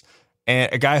Packers,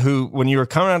 and a guy who, when you were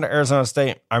coming out of Arizona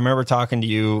State, I remember talking to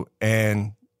you,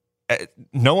 and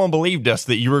no one believed us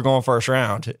that you were going first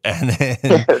round. And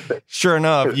then, sure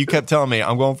enough, you kept telling me,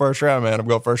 I'm going first round, man. I'm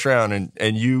going first round,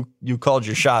 and you called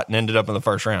your shot and ended up in the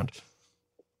first round.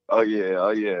 Oh, yeah,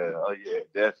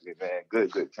 definitely, man.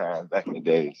 Good time back in the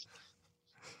days.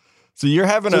 So you're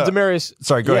having Damarious,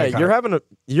 sorry, go ahead.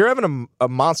 You're having a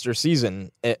monster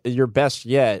season, your best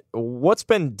yet. What's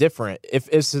been different?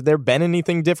 Has there been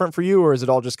anything different for you, or is it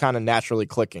all just kind of naturally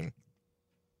clicking?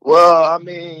 Well, I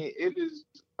mean, it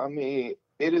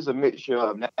is a mixture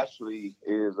of naturally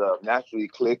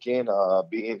clicking,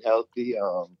 being healthy,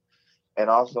 and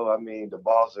also, I mean, the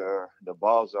balls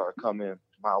are coming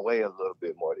my way a little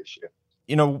bit more this year.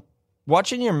 You know,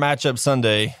 watching your matchup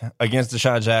Sunday against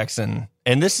Deshaun Jackson,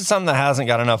 and this is something that hasn't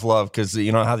got enough love, because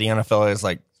you know how the NFL is,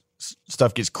 like,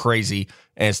 stuff gets crazy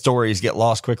and stories get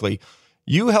lost quickly.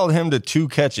 You held him to 2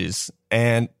 catches,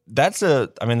 and that's a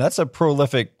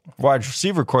prolific wide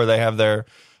receiver core they have there.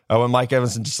 When Mike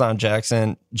Evans and Deshaun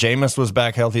Jackson, Jameis was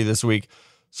back healthy this week.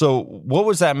 So what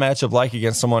was that matchup like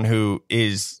against someone who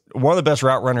is one of the best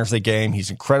route runners in the game? He's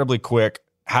incredibly quick.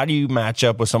 How do you match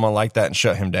up with someone like that and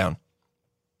shut him down?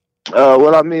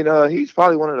 Well, I mean, he's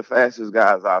probably one of the fastest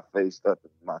guys I've faced up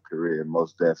in my career,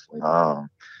 most definitely.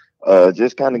 You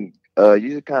just kind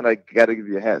of got to give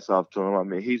your hats off to him. I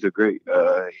mean, he's a great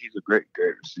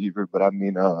receiver. But I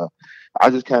mean, I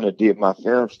just kind of did my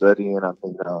film study, and I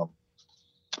mean,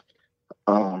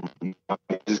 I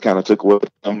just kind of took away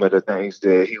some of the things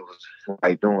that he was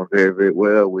like doing very, very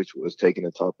well, which was taking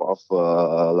the top off a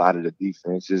lot of the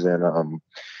defenses, and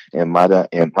my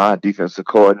defensive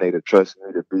coordinator trusted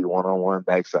me to be one-on-one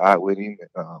backside with him,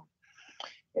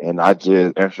 and I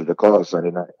just answered the call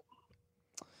Sunday night.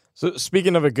 So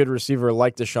speaking of a good receiver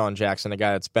like Deshaun Jackson, a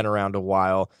guy that's been around a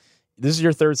while, this is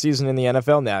your 3rd season in the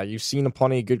NFL now. You've seen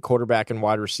plenty of good quarterback and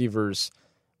wide receivers.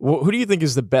 Who do you think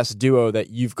is the best duo that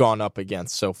you've gone up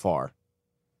against so far?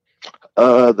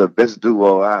 The best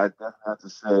duo, I have to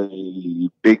say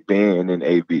Big Ben and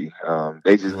AB.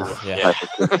 They just have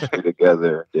to chemistry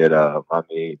together. That I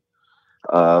mean,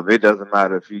 it doesn't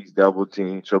matter if he's double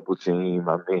team, triple team.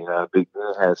 I mean, Big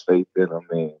Ben has faith in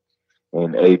him,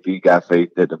 and AB got faith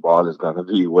that the ball is going to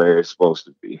be where it's supposed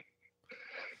to be.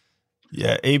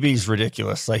 Yeah, AB's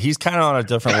ridiculous. Like, he's kind of on a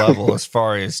different level as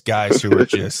far as guys who are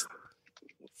just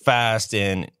fast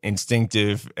and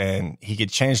instinctive, and he could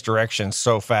change direction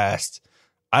so fast.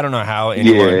 I don't know how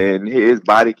anyone. Yeah, and his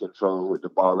body control with the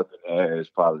ball up in the air is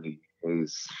probably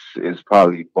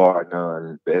bar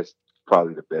none best,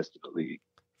 probably the best in the league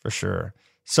for sure.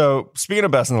 So speaking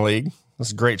of best in the league, this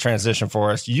is a great transition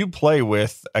for us. You play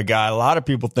with a guy a lot of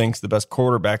people think's the best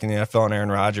quarterback in the NFL, and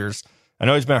Aaron Rodgers. I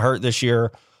know he's been hurt this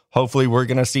year. Hopefully we're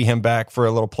going to see him back for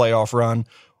a little playoff run.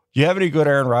 Do you have any good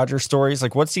Aaron Rodgers stories?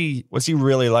 Like, what's he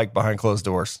really like behind closed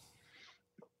doors?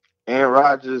 Aaron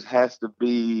Rodgers has to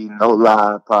be, no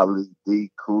lie, probably the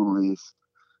coolest,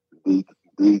 the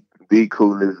the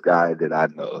coolest guy that I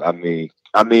know. I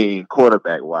mean,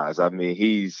 quarterback wise,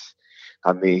 he's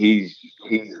very,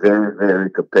 very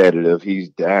competitive. He's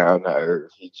down to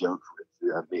earth. He jokes with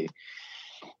you.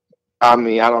 I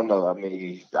don't know.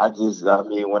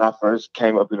 When I first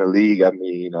came up in the league, I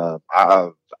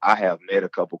have met a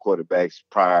couple quarterbacks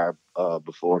prior,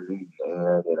 before me,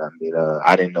 and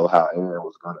I didn't know how Aaron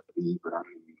was going to be, but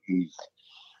he's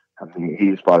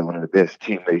probably one of the best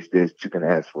teammates that you can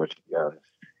ask for, to be honest.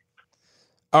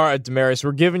 All right, Damarious,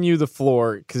 we're giving you the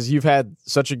floor because you've had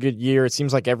such a good year. It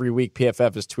seems like every week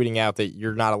PFF is tweeting out that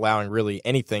you're not allowing really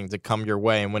anything to come your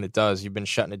way, and when it does, you've been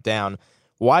shutting it down.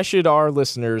 Why should our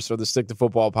listeners for the Stick to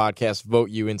Football podcast vote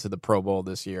you into the Pro Bowl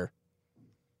this year?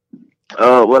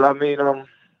 The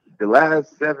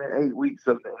last 7-8 weeks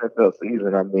of the NFL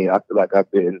season, I feel like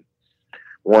I've been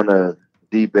one of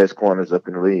the best corners up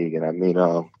in the league, and and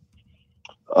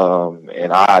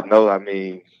I know,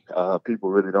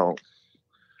 people really don't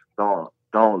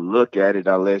look at it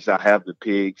unless I have the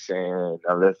picks and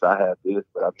unless I have this.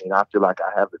 But I feel like I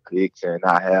have the picks and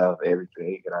I have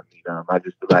everything. And I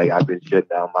just feel like I've been shutting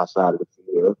down my side of the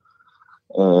field,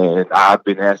 and I've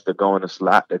been asked to go in the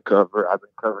slot to cover. I've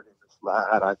been covered in the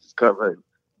slot. I just covered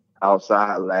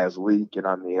outside last week, and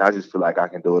I just feel like I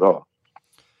can do it all.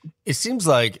 It seems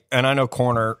like, and I know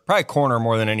probably corner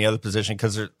more than any other position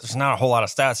because there's not a whole lot of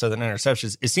stats other than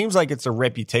interceptions. It seems like it's a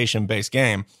reputation-based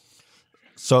game.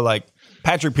 So, like,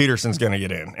 Patrick Peterson's going to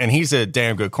get in, and he's a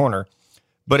damn good corner.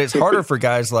 But it's harder for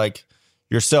guys like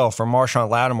yourself or Marshawn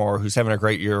Lattimore, who's having a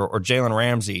great year, or Jalen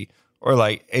Ramsey, or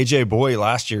like A.J. Boyd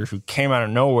last year, who came out of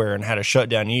nowhere and had a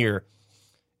shutdown year.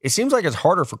 It seems like it's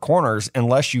harder for corners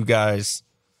unless you guys,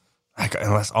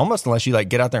 unless you like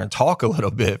get out there and talk a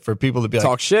little bit for people to be like,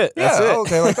 talk shit. That's it.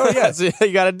 Okay, like, oh yeah, that's what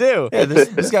you got to do. Yeah,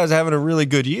 this guy's having a really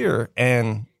good year,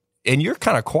 and you're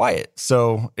kind of quiet,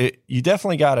 so you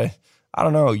definitely got to. I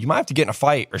don't know. You might have to get in a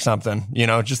fight or something,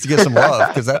 just to get some love,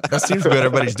 because that seems what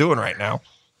everybody's doing right now.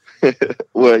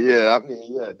 Well, yeah,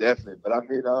 definitely. But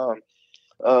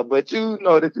you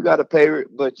know that you got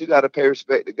to pay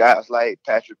respect to guys like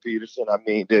Patrick Peterson.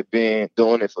 They've been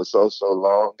doing it for so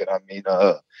long, and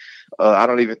I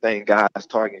don't even think guys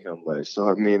target him much.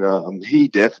 So he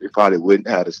definitely probably wouldn't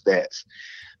have the stats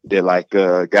that like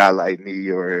a guy like me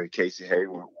or Casey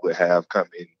Hayward would have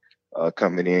coming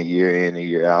in year and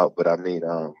year out. But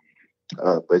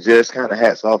but just kind of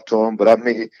hats off to him. But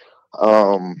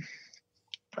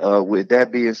with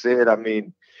that being said,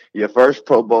 your first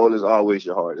Pro Bowl is always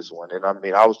your hardest one. And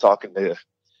I was talking to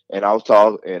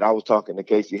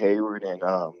Casey Hayward, and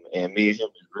me and him is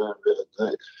real, real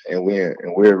good, and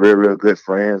we're real, real good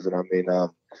friends. And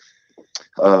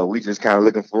we just kind of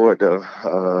looking forward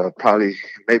to probably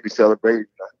maybe celebrating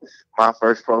my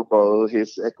first Pro Bowl,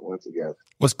 his second one together.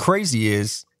 What's crazy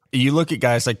is you look at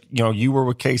guys like, you were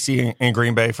with Casey in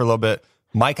Green Bay for a little bit.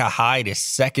 Micah Hyde is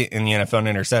second in the NFL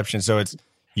in interceptions. So it's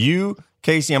you,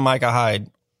 Casey, and Micah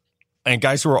Hyde, and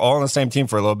guys who are all on the same team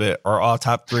for a little bit are all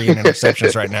top 3 in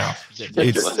interceptions right now.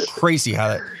 It's crazy how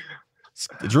that.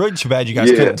 It's really too bad you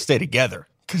guys couldn't stay together.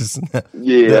 Those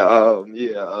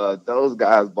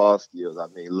guys' ball skills.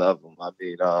 Love them.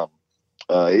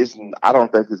 I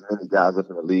don't think there's many guys up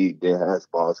in the league that has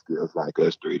ball skills like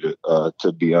us three. To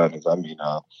be honest,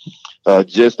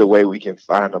 just the way we can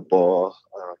find a ball,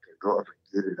 can go up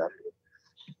and get it.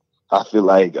 I feel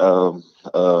like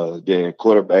the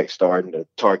quarterback starting to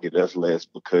target us less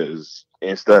because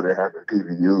instead of having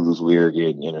PBUs, we're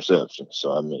getting interceptions. So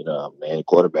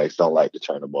quarterbacks don't like to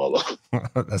turn the ball over.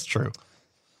 That's true.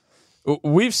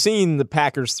 We've seen the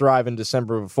Packers thrive in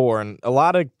December before, and a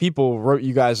lot of people wrote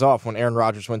you guys off when Aaron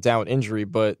Rodgers went down with injury,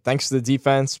 but thanks to the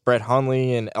defense, Brett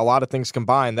Hundley, and a lot of things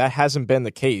combined, that hasn't been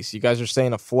the case. You guys are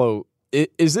staying afloat.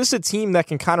 Is this a team that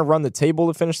can kind of run the table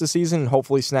to finish the season and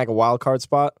hopefully snag a wild card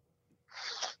spot?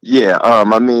 Yeah,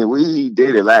 we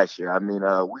did it last year. We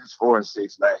was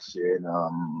 4-6 last year, and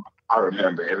I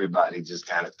remember everybody just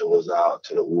kind of threw us out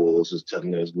to the wolves, was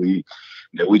telling us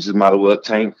that we just might as well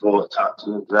tank for a top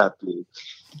 10 draft pick.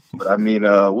 But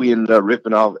we ended up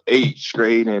ripping off 8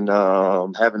 straight and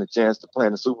having a chance to play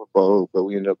in the Super Bowl. But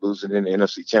we ended up losing in the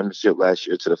NFC Championship last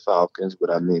year to the Falcons. But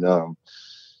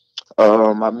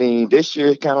this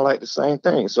year kind of like the same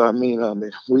thing. So we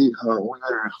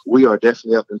are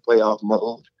definitely up in playoff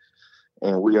mode,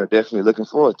 and we are definitely looking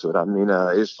forward to it.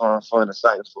 It's fun,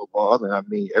 exciting football, and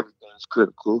everything's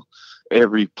critical.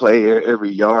 Every player,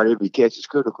 every yard, every catch is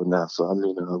critical now. So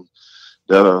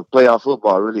the playoff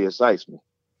football really excites me.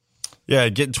 Yeah,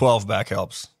 getting 12 back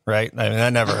helps, right? I mean,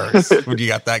 that never hurts when you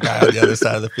got that guy on the other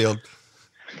side of the field.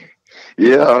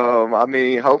 Yeah, I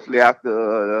mean, hopefully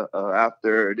after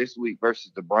this week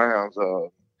versus the Browns,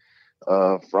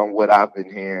 from what I've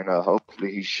been hearing,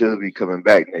 hopefully he should be coming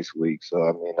back next week. So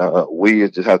I mean, we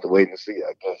just have to wait and see,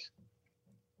 I guess.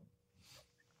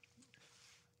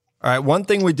 All right, one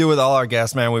thing we do with all our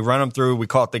guests, man, we run them through. We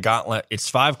call it the gauntlet. It's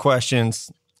 5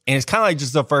 questions, and it's kind of like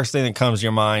just the first thing that comes to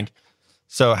your mind.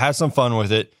 So have some fun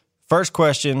with it. First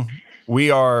question: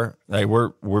 we're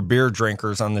beer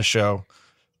drinkers on this show,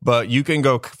 but you can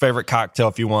go favorite cocktail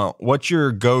if you want. What's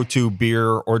your go-to beer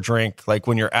or drink? Like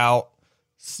when you're out,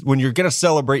 when you're going to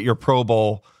celebrate your Pro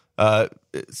Bowl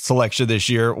selection this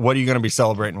year, what are you going to be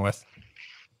celebrating with?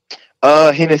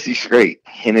 Hennessy Straight.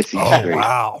 Hennessy Straight.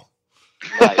 Wow.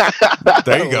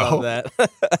 There you go.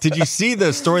 Did you see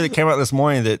the story that came out this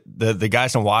morning that the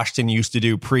guys in Washington used to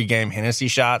do pregame Hennessy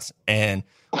shots and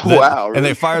really? And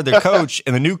they fired their coach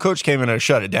and the new coach came in and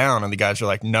shut it down and the guys were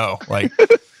like, no, like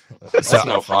that's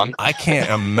no fun. I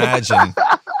can't imagine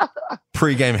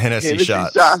pregame Hennessy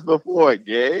shots before a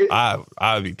game. I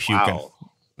would be puking. Wow.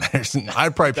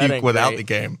 I'd probably puke without the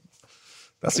game.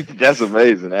 That's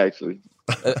amazing, actually.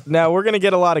 Now, we're going to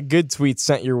get a lot of good tweets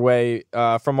sent your way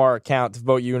from our account to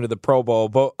vote you into the Pro Bowl.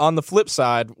 But on the flip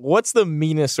side, what's the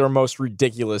meanest or most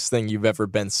ridiculous thing you've ever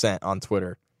been sent on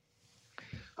Twitter?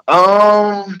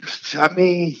 I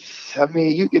mean,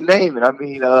 you can name it. I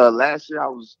mean, last year I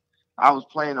was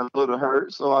playing a little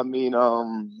hurt, so I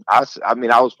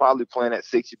was probably playing at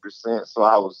 60%. So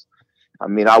I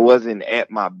wasn't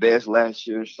at my best last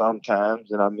year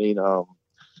sometimes, and I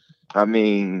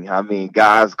mean,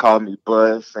 guys call me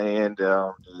bust, and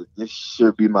this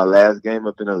should be my last game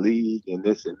up in the league, and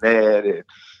this and that,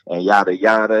 and yada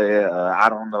yada. I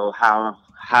don't know how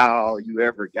you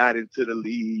ever got into the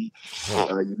league.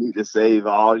 You need to save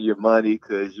all your money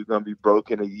because you're gonna be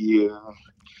broke in a year.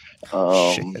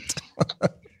 Shit.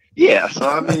 Yeah, so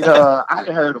I mean, I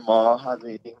heard them all.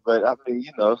 But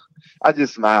I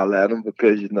just smiled at them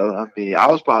because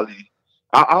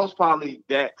I was probably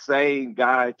that same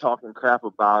guy talking crap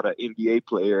about an NBA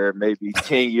player maybe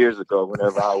 10 years ago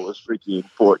whenever I was freaking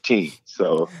 14.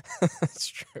 So that's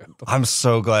true. I'm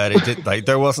so glad it did. Like,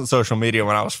 there wasn't social media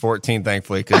when I was 14,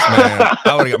 thankfully, because man,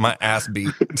 I would have got my ass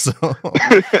beat. So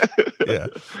yeah.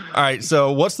 All right.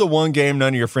 So what's the one game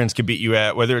none of your friends can beat you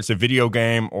at, whether it's a video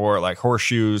game or like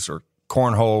horseshoes or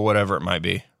cornhole, whatever it might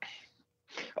be?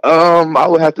 I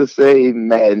would have to say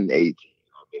Madden 18.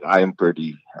 I'm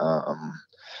pretty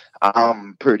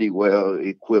well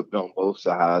equipped on both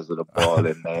sides of the ball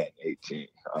in Madden 18.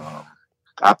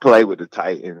 I play with the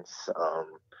Titans.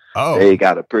 They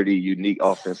got a pretty unique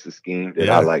offensive scheme that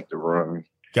I like to run.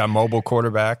 Got a mobile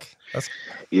quarterback.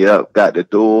 Yep, got the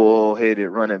dual-headed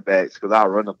running backs because I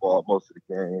run the ball most of the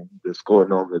game. The score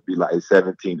normally be like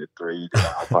 17-3.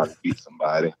 I'll probably beat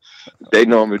somebody. They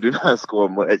normally do not score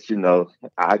much.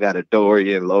 I got a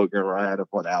Dorian Logan Ryan up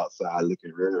on the outside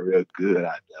looking really, real good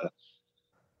out there.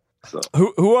 So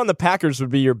who on the Packers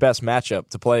would be your best matchup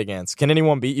to play against? Can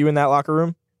anyone beat you in that locker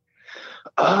room?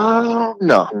 No.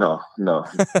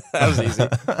 That was easy.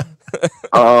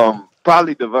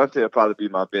 Probably Devontae will probably be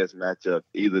my best matchup,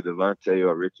 either Devontae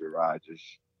or Richard Rodgers.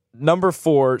 Number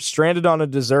 4, stranded on a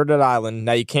deserted island.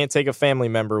 Now you can't take a family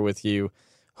member with you.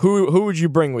 Who would you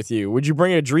bring with you? Would you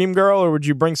bring a dream girl or would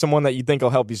you bring someone that you think will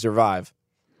help you survive?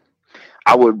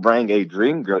 I would bring a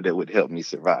dream girl that would help me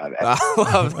survive. I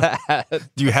love that.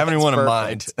 Do you have anyone in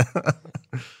mind?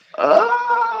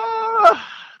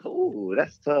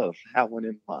 That's tough. Have one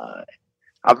in mind.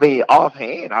 I mean,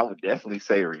 offhand, I would definitely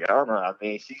say Rihanna. I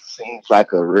mean, she seems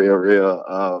like a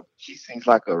real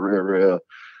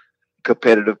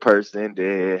competitive person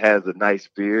that has a nice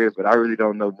spirit, but I really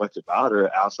don't know much about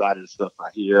her outside of the stuff I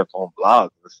hear up on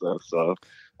blogs and stuff. So,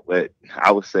 but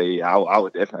I would say I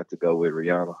would definitely have to go with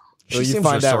Rihanna. Well, you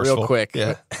find out real quick.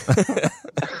 Yeah.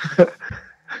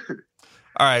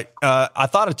 All right. I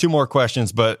thought of 2 more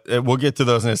questions, but we'll get to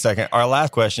those in a second. Our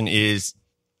last question is,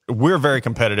 we're very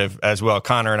competitive as well,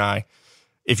 Connor and I.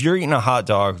 If you're eating a hot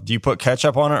dog, do you put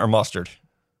ketchup on it or mustard?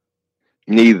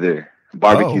 Neither.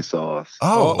 Barbecue sauce.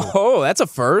 Oh, that's a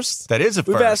first. That is a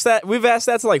first. We've asked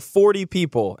that to like 40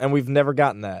 people, and we've never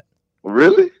gotten that.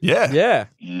 Really? Yeah.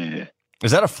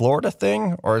 Is that a Florida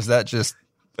thing, or is that just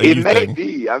a you may thing?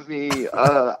 Be. I mean,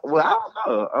 well, I don't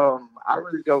know. I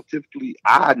really don't typically.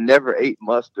 I never ate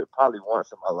mustard. Probably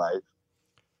once in my life.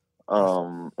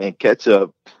 And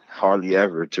ketchup, hardly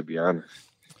ever, to be honest.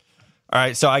 All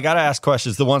right, so I got to ask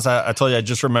questions. The ones I told you I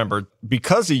just remembered.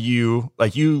 Because of you,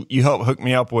 like you helped hook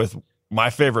me up with my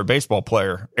favorite baseball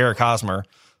player, Eric Hosmer.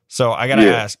 So I got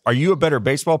to ask, are you a better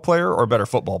baseball player or a better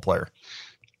football player?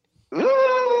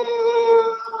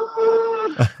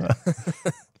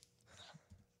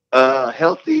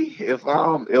 Healthy. If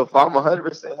I'm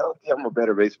 100% healthy, I'm a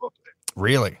better baseball player.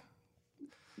 Really?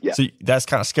 Yeah. So that's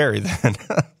kind of scary then.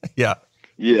 Yeah.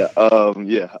 Yeah.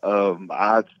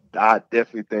 I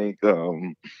definitely think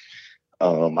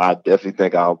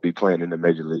I'll be playing in the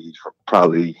major leagues,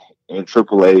 probably in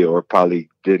AAA, or probably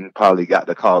got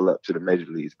the call up to the major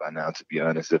leagues by now, to be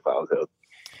honest, if I was healthy.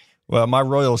 Well, my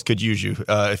Royals could use you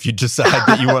if you decide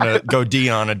that you want to go D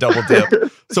on a double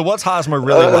dip. So what's Hosmer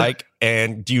really like?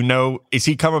 And do you know, is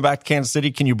he coming back to Kansas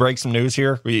City? Can you break some news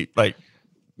here?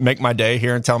 Make my day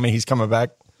here and tell me he's coming back?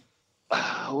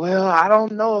 Well, I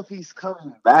don't know if he's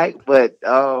coming back, but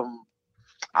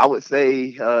I would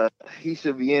say he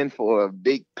should be in for a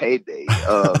big payday.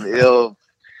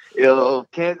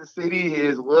 If Kansas City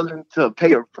is willing to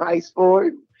pay a price for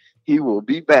it, he will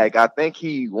be back. I think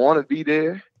he want to be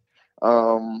there.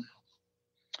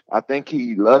 I think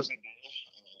he loves it.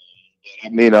 I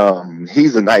mean,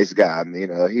 he's a nice guy. I mean,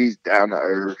 he's down to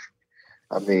earth.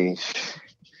 I mean,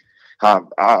 I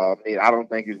don't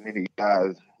think there's many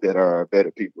guys that are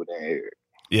better people than Eric.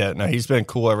 Yeah, no, he's been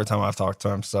cool every time I've talked to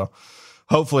him. So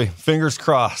hopefully, fingers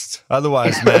crossed.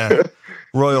 Otherwise, man,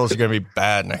 Royals are going to be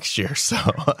bad next year. So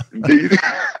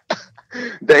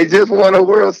they just won a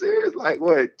World Series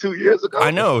 2 years ago?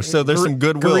 I know. So there's some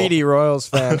goodwill. Greedy Royals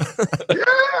fan.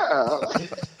 Yeah.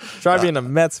 Try being a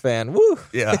Mets fan. Woo.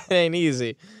 Yeah. It ain't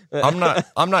easy. I'm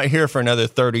not here for another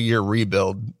 30-year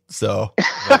rebuild. So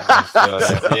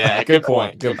yeah, good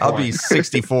point. I'll be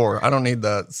 64. I don't need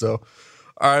that. So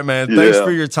all right, man. Thanks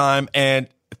for your time, and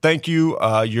thank you.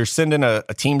 You're sending a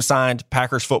team signed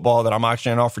Packers football that I'm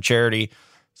auctioning off for charity.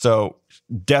 So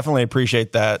definitely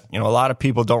appreciate that. You know, a lot of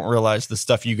people don't realize the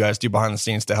stuff you guys do behind the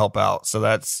scenes to help out.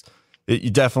 So you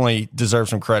definitely deserve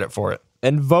some credit for it.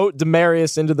 And vote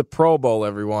Damarious into the Pro Bowl,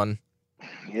 everyone.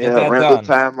 Yeah, Randall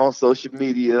time on social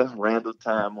media. Randall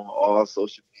time on all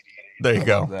social media. There you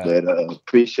go. But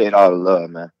appreciate all the love,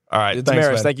 man. All right, thanks,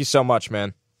 Damarious, man. thank you so much,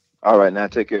 man. All right, now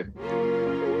take care.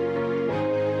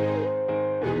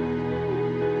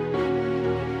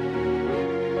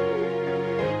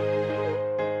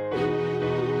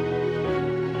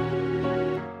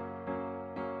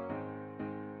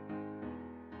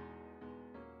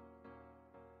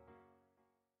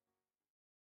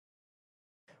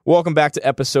 Welcome back to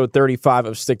episode 35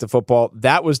 of Stick to Football.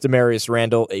 That was Damarious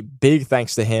Randall. A big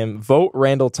thanks to him. Vote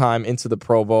Randall time into the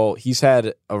Pro Bowl. He's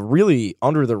had a really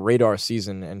under-the-radar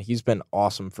season, and he's been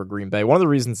awesome for Green Bay. One of the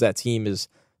reasons that team is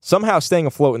somehow staying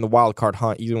afloat in the wild card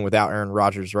hunt, even without Aaron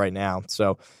Rodgers right now.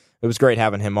 So it was great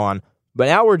having him on. But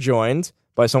now we're joined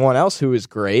by someone else who is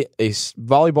great, a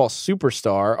volleyball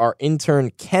superstar, our intern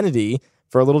Kennedy,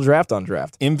 for a little draft on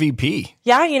draft. MVP.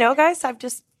 Yeah, guys,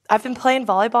 I've been playing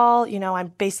volleyball. I'm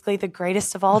basically the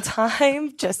greatest of all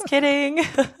time. Just kidding.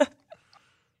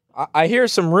 I hear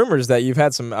some rumors that you've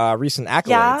had some recent accolades.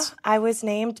 Yeah, I was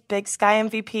named Big Sky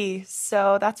MVP,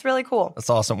 so that's really cool. That's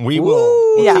awesome.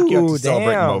 We'll take you out to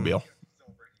celebrate in Mobile.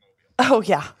 Oh,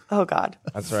 yeah. Oh, God.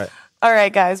 That's right. All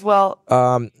right, guys. Well,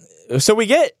 so we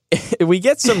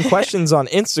get some questions on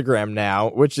Instagram now,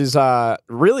 which is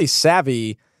really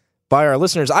savvy by our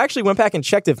listeners. I actually went back and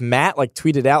checked if Matt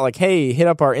tweeted out hey, hit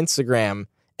up our Instagram,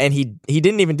 and he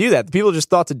didn't even do that. The people just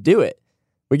thought to do it.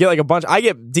 We get a bunch. I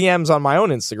get DMs on my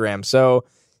own Instagram. So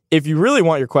if you really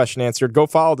want your question answered, go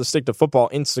follow the Stick to Football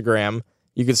Instagram.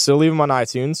 You could still leave them on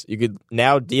iTunes. You could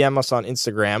now DM us on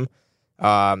Instagram.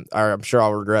 I'm sure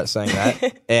I'll regret saying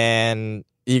that. And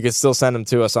you could still send them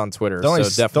to us on Twitter.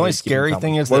 The only scary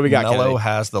thing is that Mello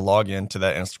has the login to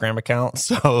that Instagram account.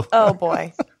 So oh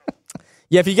boy.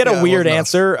 Yeah, if you get a weird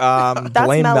answer,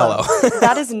 blame Mello.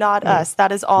 That is not us.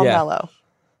 That is all Mello.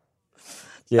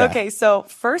 Yeah. Okay, so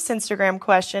first Instagram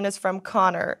question is from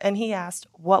Connor, and he asked,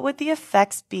 what would the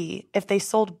effects be if they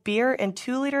sold beer in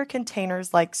 2-liter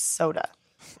containers like soda?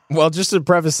 Well, just to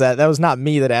preface that was not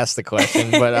me that asked the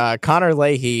question, but Connor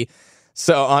Leahy.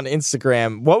 So on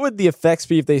Instagram, what would the effects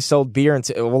be if they sold beer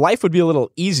into? Well, life would be a little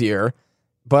easier,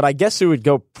 but I guess it would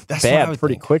go bad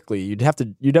pretty quickly. You'd have to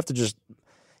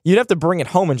bring it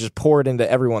home and just pour it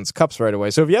into everyone's cups right away.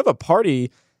 So if you have a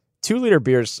party, 2-liter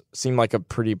beers seem like a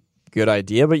pretty good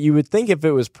idea, but you would think if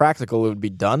it was practical, it would be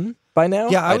done by now.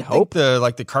 Yeah, I would hope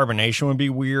the carbonation would be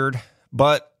weird,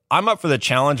 but I'm up for the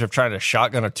challenge of trying to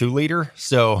shotgun a 2-liter.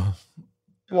 So,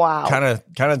 wow, kind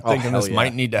of thinking this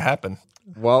might need to happen.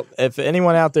 Well, if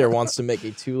anyone out there wants to make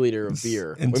a 2-liter of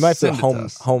beer, we might have to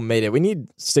homemade it. We need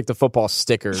Stick to Football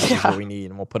stickers is what we need,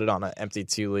 and we'll put it on an empty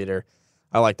 2-liter.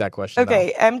 I like that question.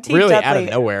 Okay, though. MT really Dudley, out of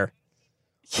nowhere.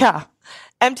 Yeah.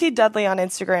 MT Dudley on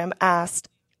Instagram asked,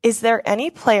 is there any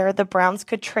player the Browns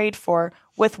could trade for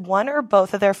with one or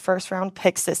both of their first-round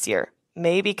picks this year?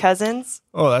 Maybe Cousins?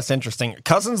 Oh, that's interesting.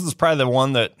 Cousins is probably the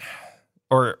one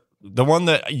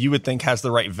that you would think has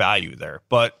the right value there.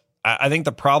 But I think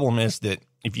the problem is that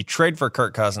if you trade for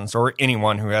Kirk Cousins or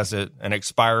anyone who has an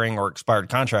expiring or expired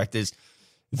contract,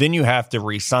 then you have to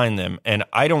re-sign them. And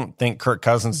I don't think Kirk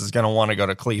Cousins is going to want to go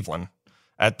to Cleveland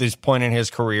at this point in his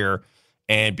career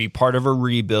and be part of a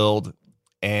rebuild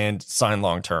and sign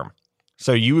long-term.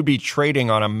 So you would be trading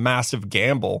on a massive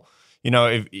gamble.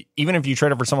 Even if you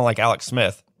traded for someone like Alex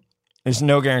Smith, there's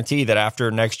no guarantee that after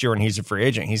next year when he's a free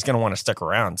agent, he's going to want to stick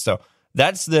around. So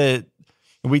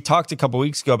we talked a couple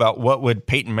weeks ago about what would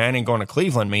Peyton Manning going to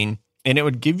Cleveland mean, and it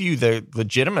would give you the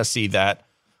legitimacy that,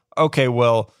 okay,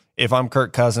 well, if I'm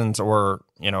Kirk Cousins or,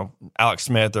 Alex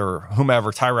Smith or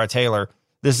whomever, Tyrod Taylor,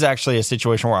 this is actually a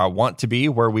situation where I want to be,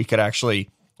 where we could actually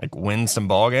win some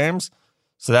ball games.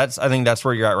 So I think that's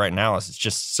where you're at right now. Is it's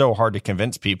just so hard to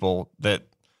convince people that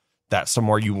that's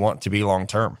somewhere you want to be long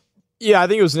term. Yeah, I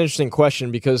think it was an interesting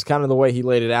question because kind of the way he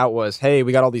laid it out was, hey,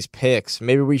 we got all these picks.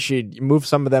 Maybe we should move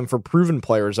some of them for proven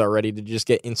players already to just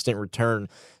get instant return.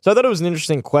 So I thought it was an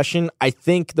interesting question. I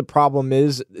think the problem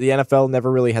is the NFL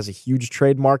never really has a huge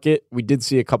trade market. We did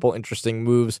see a couple interesting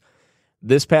moves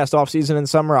this past offseason and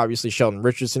summer. Obviously, Sheldon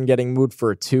Richardson getting moved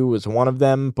for a 2 was one of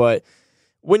them. But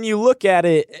when you look at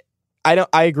it,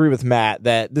 I agree with Matt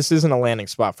that this isn't a landing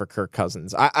spot for Kirk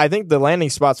Cousins. I think the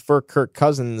landing spots for Kirk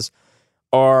Cousins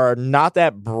are not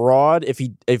that broad if he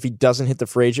doesn't hit the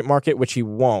free agent market, which he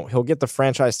won't. He'll get the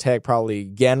franchise tag probably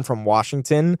again from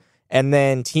Washington, and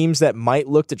then teams that might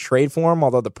look to trade for him,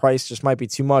 although the price just might be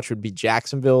too much, would be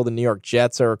Jacksonville, the New York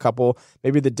Jets are a couple,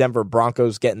 maybe the Denver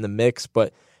Broncos get in the mix,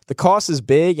 but the cost is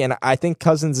big, and I think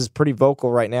Cousins is pretty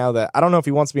vocal right now that I don't know if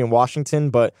he wants to be in Washington,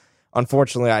 but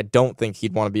unfortunately, I don't think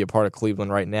he'd want to be a part of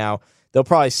Cleveland right now. They'll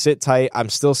probably sit tight. I'm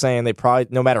still saying they probably,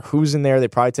 no matter who's in there, they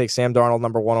probably take Sam Darnold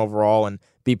number 1 overall and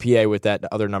BPA with that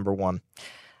other number 1.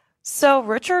 So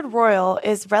Richard Royal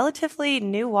is relatively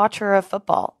new watcher of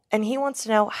football, and he wants to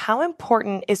know how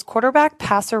important is quarterback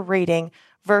passer rating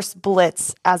versus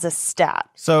blitz as a stat?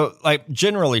 So,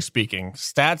 generally speaking,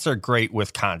 stats are great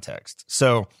with context.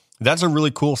 So that's a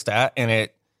really cool stat, and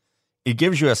it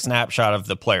gives you a snapshot of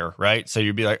the player, right? So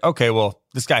you'd be like, okay, well,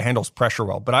 this guy handles pressure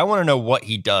well, but I want to know what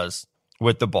he does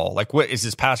with the ball. What is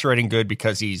his passer rating good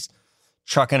because he's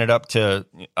chucking it up to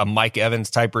a Mike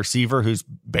Evans type receiver who's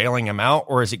bailing him out,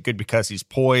 or is it good because he's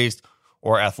poised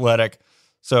or athletic?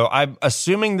 So I'm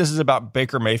assuming this is about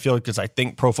Baker Mayfield because I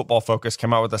think Pro Football Focus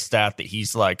came out with a stat that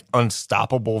he's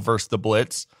unstoppable versus the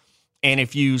blitz. And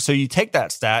you take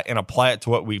that stat and apply it to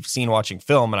what we've seen watching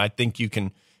film, and I think you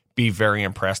can be very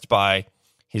impressed by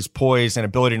his poise and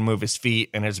ability to move his feet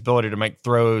and his ability to make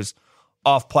throws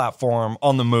off platform,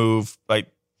 on the move.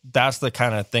 That's the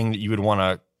kind of thing that you would want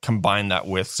to combine that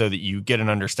with so that you get an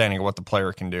understanding of what the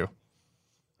player can do.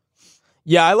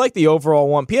 Yeah, I like the overall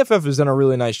one. PFF has done a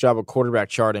really nice job of quarterback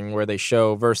charting where they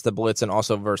show versus the blitz and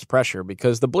also versus pressure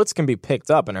because the blitz can be picked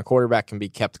up and a quarterback can be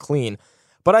kept clean.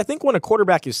 But I think when a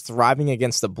quarterback is thriving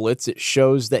against the blitz, it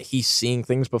shows that he's seeing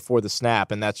things before the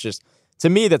snap, and that's just, to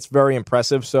me, that's very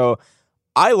impressive. So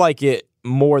I like it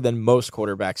more than most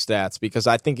quarterback stats because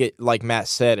I think it, like Matt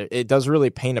said, it does really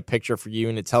paint a picture for you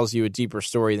and it tells you a deeper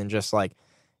story than just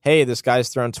hey, this guy's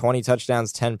thrown 20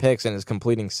 touchdowns, 10 picks, and is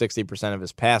completing 60% of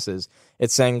his passes.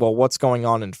 It's saying, well, what's going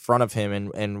on in front of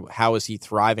him and how is he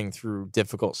thriving through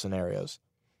difficult scenarios?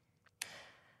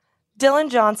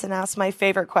 Dylan Johnson asked my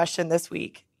favorite question this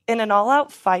week. In an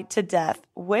all-out fight to death,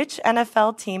 which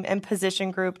NFL team and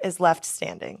position group is left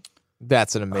standing?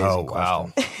 That's an amazing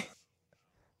question. Wow.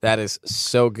 That is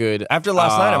so good. After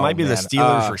last night, it might be the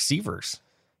Steelers receivers.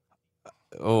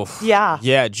 Oh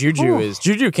yeah.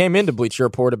 Juju came into Bleacher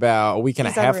Report about a week and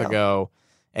a half ago,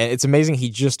 and it's amazing he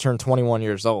just turned 21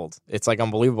 years old. It's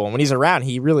unbelievable. And when he's around,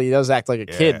 he really does act like a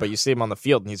kid, but you see him on the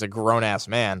field, and he's a grown ass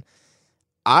man.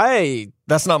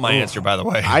 That's not my answer, by the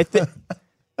way. I think.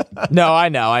 No, I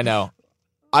know.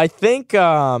 I think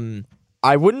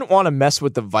I wouldn't want to mess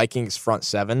with the Vikings front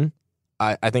seven.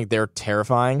 I think they're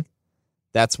terrifying.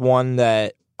 That's one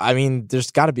that,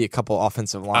 there's got to be a couple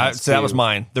offensive lines. So that was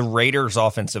mine. The Raiders'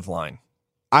 offensive line.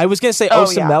 I was going to say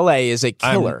Osemele is a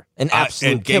killer, an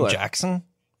absolute killer. Gabe Jackson?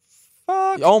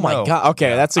 Fuck my God.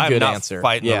 Okay, that's a good answer.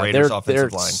 Fighting the Raiders'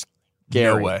 offensive line.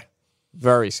 Scary. No way.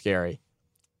 Very scary.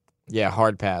 Yeah,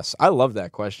 hard pass. I love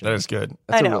that question. That is good.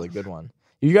 That's a really good one.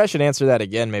 You guys should answer that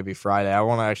again maybe Friday. I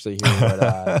want to actually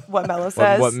hear what Mello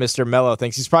says. What Mr. Mello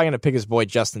thinks. He's probably going to pick his boy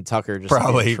Justin Tucker. Just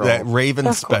probably that Ravens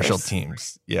Of special course.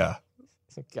 teams. Yeah.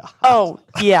 God. Oh,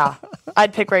 yeah.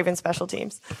 I'd pick Ravens special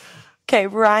teams. Okay,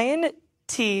 Ryan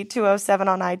T207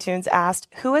 on iTunes asked,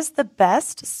 who is the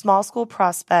best small school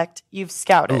prospect you've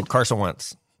scouted? Ooh, Carson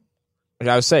Wentz.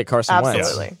 I would say Carson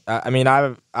Absolutely. Wentz. I mean,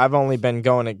 I've only been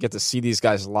going to get to see these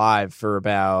guys live for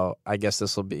about, I guess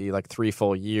this will be like 3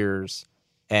 full years.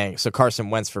 And so Carson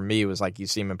Wentz for me was like, you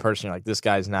see him in person, you're like, this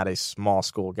guy's not a small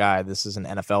school guy. This is an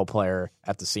NFL player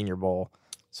at the Senior Bowl.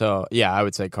 So, yeah, I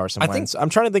would say Carson Wentz. I'm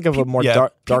trying to think of a more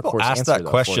dark horse ask answer. That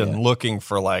question looking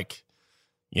for like,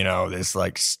 this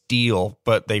like steal,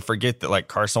 but they forget that like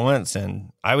Carson Wentz,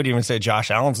 and I would even say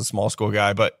Josh Allen's a small school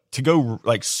guy, but to go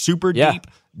like super deep,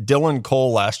 Dylan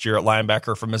Cole last year at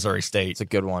linebacker from Missouri State. It's a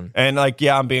good one. And like,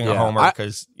 I'm being a homer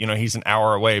because, he's an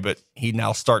hour away, but he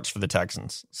now starts for the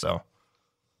Texans. So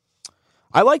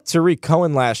I liked Tariq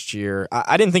Cohen last year.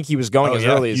 I didn't think he was going as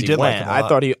early as he went.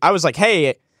 I was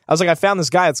like, I found this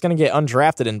guy that's going to get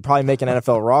undrafted and probably make an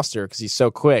NFL roster because he's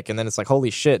so quick. And then it's like, holy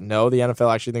shit, no, the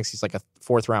NFL actually thinks he's like a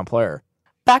 4th-round player.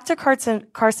 Back to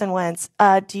Carson Wentz.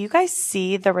 Do you guys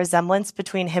see the resemblance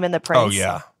between him and the Prince? Oh,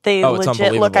 yeah. They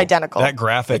legit look identical. That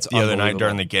graphic the other night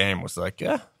during the game was like,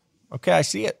 yeah, okay, I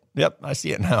see it. Yep, I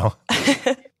see it now.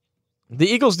 The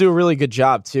Eagles do a really good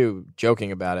job, too,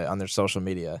 joking about it on their social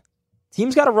media.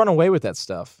 Teams got to run away with that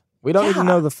stuff. We don't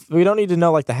need to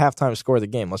know like the halftime score of the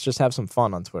game. Let's just have some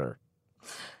fun on Twitter.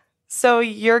 So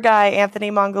your guy, Anthony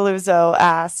Mongaluzzo,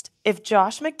 asked, if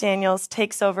Josh McDaniels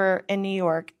takes over in New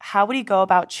York, how would he go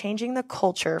about changing the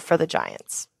culture for the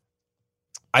Giants?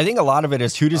 I think a lot of it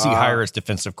is who does he hire as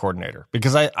defensive coordinator?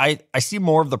 Because I see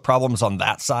more of the problems on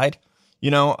that side,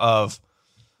 of,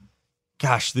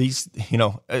 gosh, these,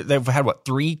 they've had,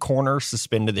 3 corners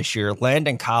suspended this year.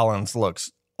 Landon Collins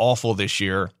looks awful this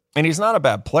year. And he's not a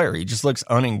bad player. He just looks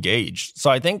unengaged. So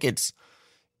I think it's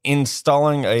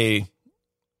installing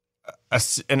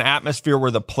an atmosphere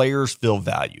where the players feel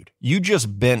valued. You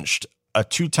just benched a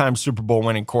 2-time Super Bowl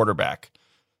winning quarterback.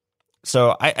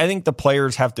 So I think the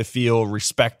players have to feel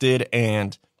respected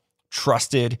and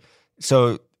trusted.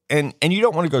 So, and you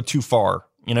don't want to go too far.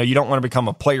 You don't want to become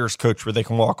a player's coach where they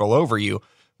can walk all over you.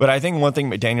 But I think one thing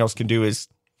McDaniels can do is,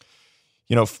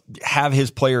 have his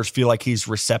players feel like he's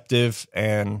receptive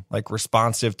and like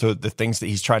responsive to the things that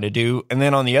he's trying to do. And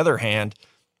then on the other hand,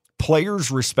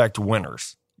 players respect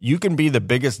winners. You can be the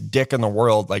biggest dick in the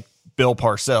world, like Bill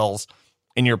Parcells,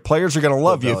 and your players are going to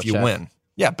love you if you win.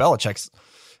 Yeah, Belichick's.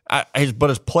 But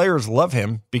his players love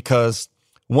him because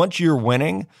once you're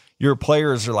winning, your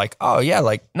players are like, oh, yeah,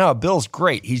 like, no, Bill's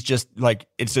great. He's just like,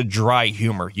 it's a dry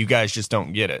humor. You guys just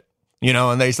don't get it.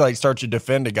 And they like start to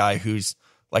defend a guy who's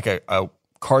like a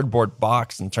cardboard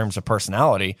box in terms of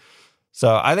personality.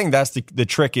 So I think that's the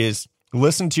trick is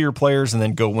listen to your players and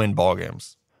then go win ball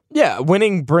games. Yeah,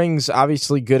 winning brings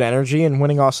obviously good energy, and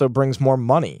winning also brings more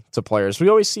money to players. We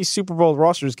always see Super Bowl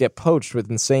rosters get poached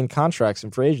with insane contracts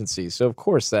and free agency, so of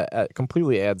course that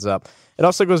completely adds up. It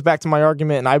also goes back to my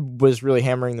argument, and I was really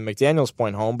hammering the McDaniels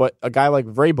point home, but a guy like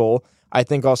Vrabel, I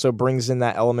think, also brings in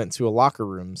that element to a locker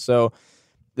room. So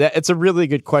it's a really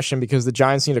good question because the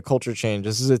Giants need a culture change.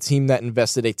 This is a team that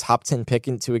invested a top 10 pick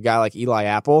into a guy like Eli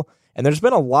Apple, and there's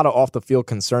been a lot of off-the-field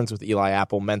concerns with Eli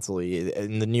Apple mentally.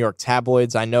 In the New York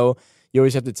tabloids, I know you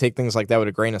always have to take things like that with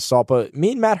a grain of salt, but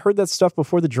me and Matt heard that stuff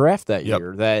before the draft that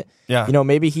year, that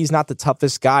maybe he's not the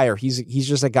toughest guy or he's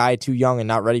just a guy too young and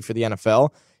not ready for the NFL.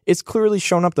 It's clearly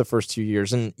shown up the first 2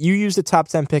 years, and you used a top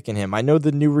 10 pick in him. I know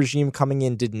the new regime coming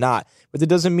in did not, but that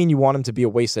doesn't mean you want him to be a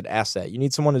wasted asset. You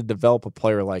need someone to develop a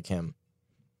player like him.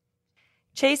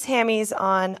 Chase Hammies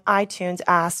on iTunes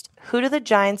asked, who do the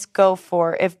Giants go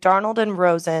for if Darnold and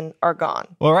Rosen are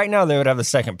gone? Well, right now they would have the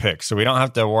 2nd pick, so we don't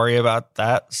have to worry about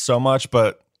that so much.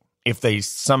 But if they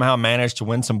somehow manage to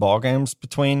win some ball games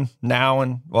between now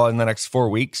and, in the next 4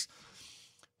 weeks,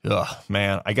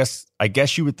 man, I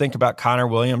guess you would think about Connor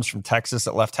Williams from Texas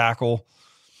at left tackle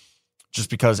just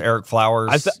because Eric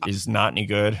Flowers is not any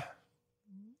good.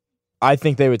 I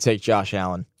think they would take Josh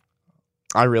Allen.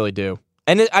 I really do.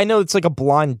 And I know it's like a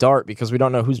blind dart because we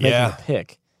don't know who's making the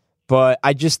pick. But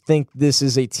I just think this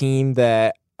is a team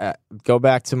that, go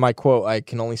back to my quote, I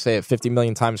can only say it 50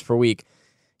 million times per week.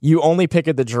 You only pick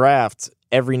at the draft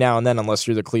every now and then unless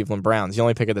you're the Cleveland Browns. You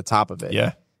only pick at the top of it.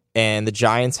 Yeah. And the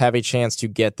Giants have a chance to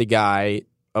get the guy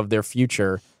of their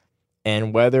future.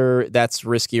 And whether that's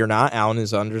risky or not, Allen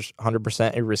is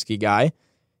 100% a risky guy.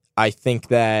 I think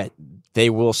that they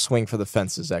will swing for the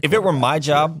fences. If it were my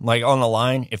job, like on the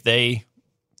line, if they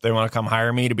they want to come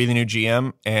hire me to be the new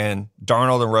GM, and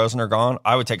Darnold and Rosen are gone,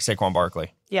 I would take Saquon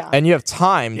Barkley. Yeah. And you have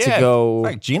time to go.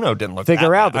 Like Geno didn't look figure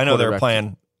that out. bad. I know they're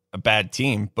playing a bad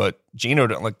team, but Geno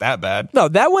didn't look that bad. No,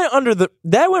 that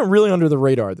went really under the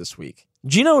radar this week.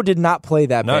 Geno did not play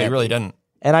that bad. No, he really didn't.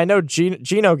 And I know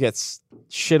Geno gets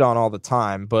shit on all the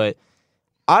time, but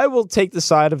I will take the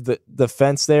side of the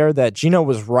fence there that Geno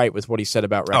was right with what he said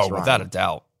about Rex Ryan. Without a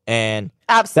doubt. And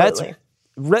absolutely.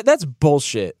 That's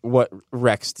bullshit what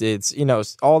Rex did.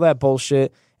 All that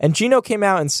bullshit. And Geno came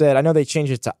out and said, I know they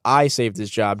changed it to I saved his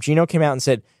job. Geno came out and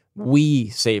said, we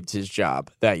saved his job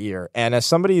that year. And as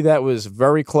somebody that was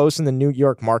very close in the New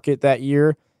York market that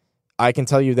year, I can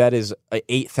tell you that is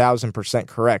 8,000%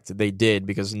 correct. They did,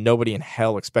 because nobody in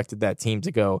hell expected that team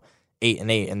to go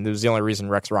 8-8, and it was the only reason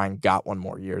Rex Ryan got one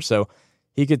more year. So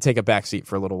he could take a backseat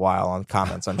for a little while on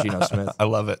comments on Geno Smith. I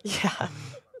love it. Yeah.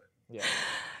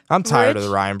 I'm tired of the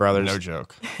Ryan brothers. No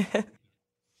joke.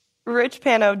 Rich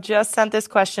Pano just sent this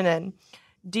question in.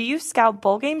 Do you scout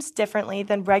bowl games differently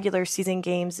than regular season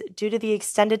games due to the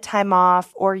extended time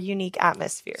off or unique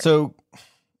atmosphere? So,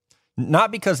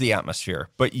 not because of the atmosphere,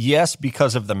 but yes,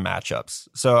 because of the matchups.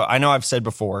 So I know I've said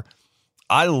before,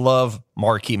 I love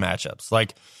marquee matchups.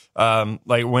 Like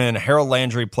when Harold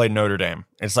Landry played Notre Dame,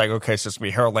 it's like, okay, so it's going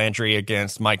to be Harold Landry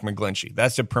against Mike McGlinchey.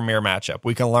 That's a premier matchup.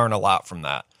 We can learn a lot from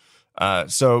that.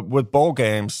 So with bowl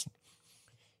games,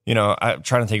 I'm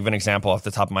trying to think of an example off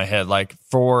the top of my head. Like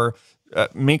for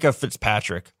Minkah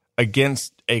Fitzpatrick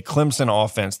against a Clemson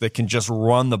offense that can just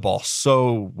run the ball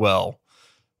so well,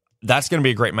 that's going to be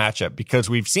a great matchup because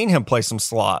we've seen him play some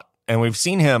slot and we've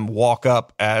seen him walk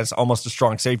up as almost a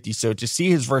strong safety. So to see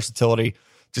his versatility,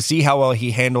 to see how well he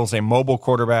handles a mobile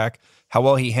quarterback, how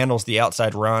well he handles the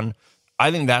outside run, I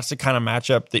think that's the kind of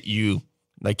matchup that you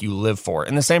live for.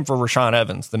 And the same for Rashaan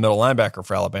Evans, the middle linebacker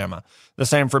for Alabama. The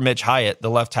same for Mitch Hyatt,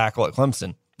 the left tackle at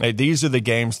Clemson. These are the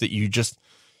games that you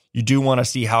do want to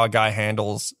see how a guy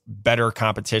handles better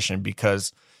competition,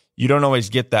 because you don't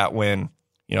always get that when,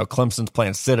 Clemson's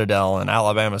playing Citadel and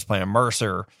Alabama's playing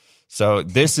Mercer. So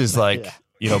this is like,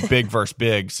 big versus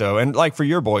big. So, and like for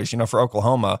your boys, for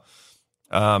Oklahoma,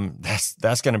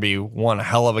 that's going to be one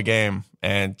hell of a game,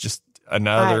 and just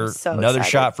another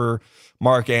shot for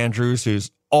Mark Andrews,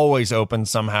 who's always open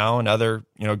somehow. Another,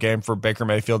 game for Baker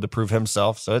Mayfield to prove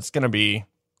himself. So it's going to be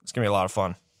a lot of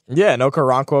fun. Yeah, and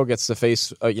Okoronkwo gets to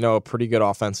face a pretty good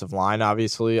offensive line,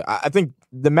 obviously. I think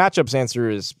the matchups answer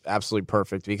is absolutely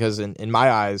perfect because in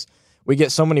my eyes, we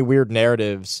get so many weird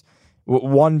narratives.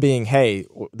 One being, hey,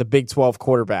 the Big 12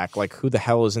 quarterback, like who the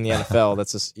hell is in the NFL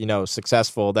that's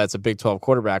successful, that's a Big 12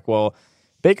 quarterback? Well,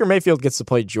 Baker Mayfield gets to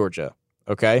play Georgia,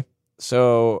 okay?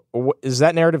 So does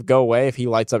that narrative go away if he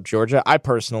lights up Georgia? I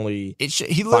personally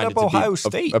he lit up Ohio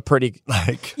State. A pretty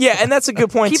yeah, and that's a good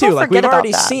point too. Like we've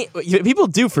already seen, people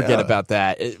do forget about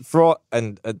that.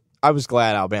 I was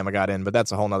glad Alabama got in, but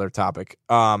that's a whole nother topic.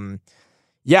 It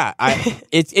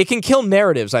can kill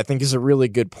narratives, I think, is a really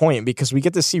good point, because we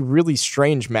get to see really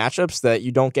strange matchups that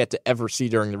you don't get to ever see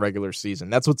during the regular season.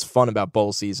 That's what's fun about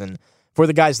bowl season for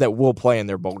the guys that will play in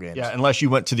their bowl games. Yeah, unless you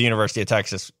went to the University of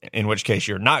Texas, in which case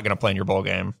you're not going to play in your bowl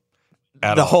game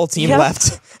at the all. Whole team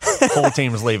left. Whole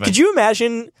team's leaving. Could you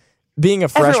imagine being a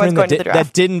freshman that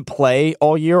didn't play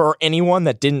all year, or anyone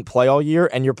that didn't play all year,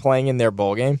 and you're playing in their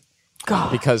bowl game? God.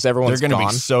 Because everyone's They're going to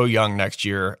be so young next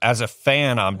year. As a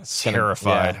fan, I'm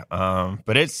terrified.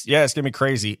 But it's going to be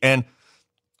crazy. And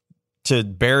to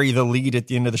bury the lead at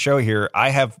the end of the show here,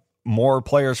 I have more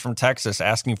players from Texas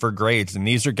asking for grades, and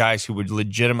these are guys who would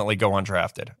legitimately go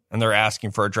undrafted, and they're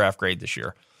asking for a draft grade this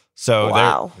year. So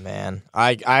wow, man,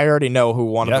 I already know who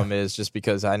one of them is just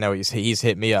because I know he's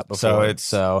hit me up before.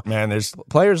 Man, there's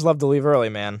players love to leave early,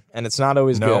 man, and it's not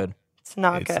always good. It's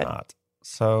not good. Not.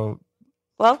 So,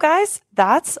 well, guys,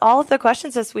 that's all of the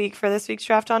questions this week for this week's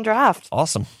Draft on Draft.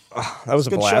 Awesome. That was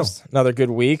a blast. Show. Another good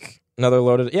week. Another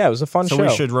loaded. Yeah, it was a fun show. We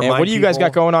should remind what do you guys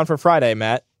got going on for Friday,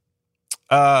 Matt?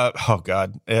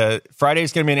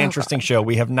 Friday's going to be an interesting show.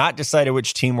 We have not decided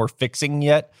which team we're fixing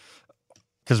yet,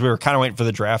 because we were kind of waiting for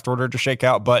the draft order to shake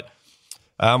out. But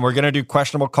we're going to do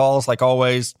questionable calls like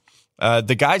always.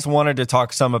 The guys wanted to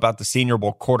talk some about the Senior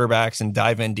Bowl quarterbacks and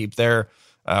dive in deep there.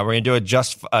 We're going to do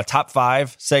a top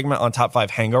 5 segment on top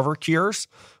 5 hangover cures,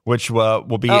 which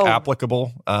will be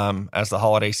applicable as the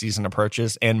holiday season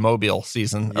approaches and Mobile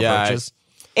season approaches.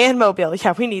 And Mobile.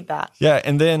 Yeah, we need that. Yeah,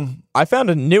 and then I found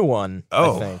a new one,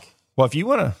 I think. Well, if you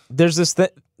want to... There's this thing...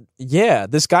 Yeah,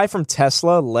 this guy from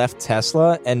Tesla left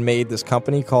Tesla and made this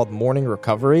company called Morning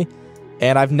Recovery,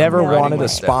 and I've never wanted a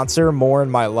sponsor more in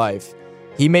my life.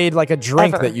 He made like a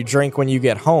drink Ever. that you drink when you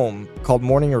get home called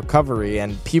Morning Recovery,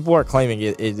 and people are claiming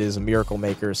it is a miracle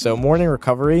maker. So Morning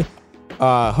Recovery,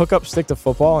 hook up Stick to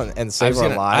Football and save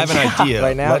our lives. I have an idea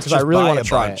right now because I really want to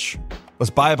try it. Let's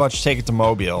buy a bunch, take it to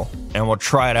Mobile, and we'll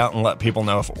try it out and let people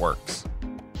know if it works.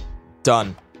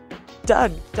 Done.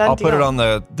 Done I'll deal. put it on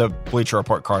the Bleacher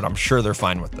Report card. I'm sure they're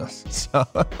fine with this. So.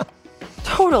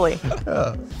 Totally.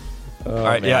 All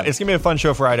right, yeah, it's going to be a fun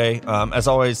show Friday. As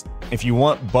always, if you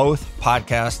want both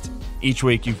podcasts each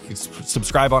week, you can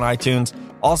subscribe on iTunes.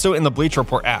 Also in the Bleacher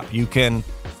Report app, you can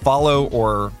follow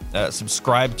or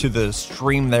subscribe to the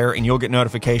stream there, and you'll get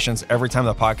notifications every time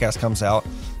the podcast comes out.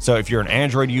 So if you're an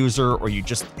Android user or you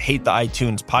just hate the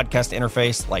iTunes podcast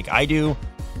interface like I do,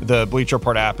 the Bleacher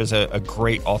Report app is a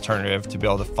great alternative to be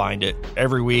able to find it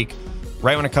every week,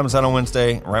 right when it comes out on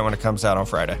Wednesday, right when it comes out on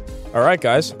Friday. All right,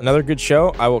 guys, another good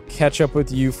show. I will catch up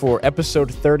with you for episode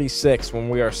 36 when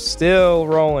we are still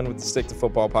rolling with the Stick to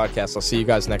Football podcast. I'll see you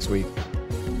guys next week.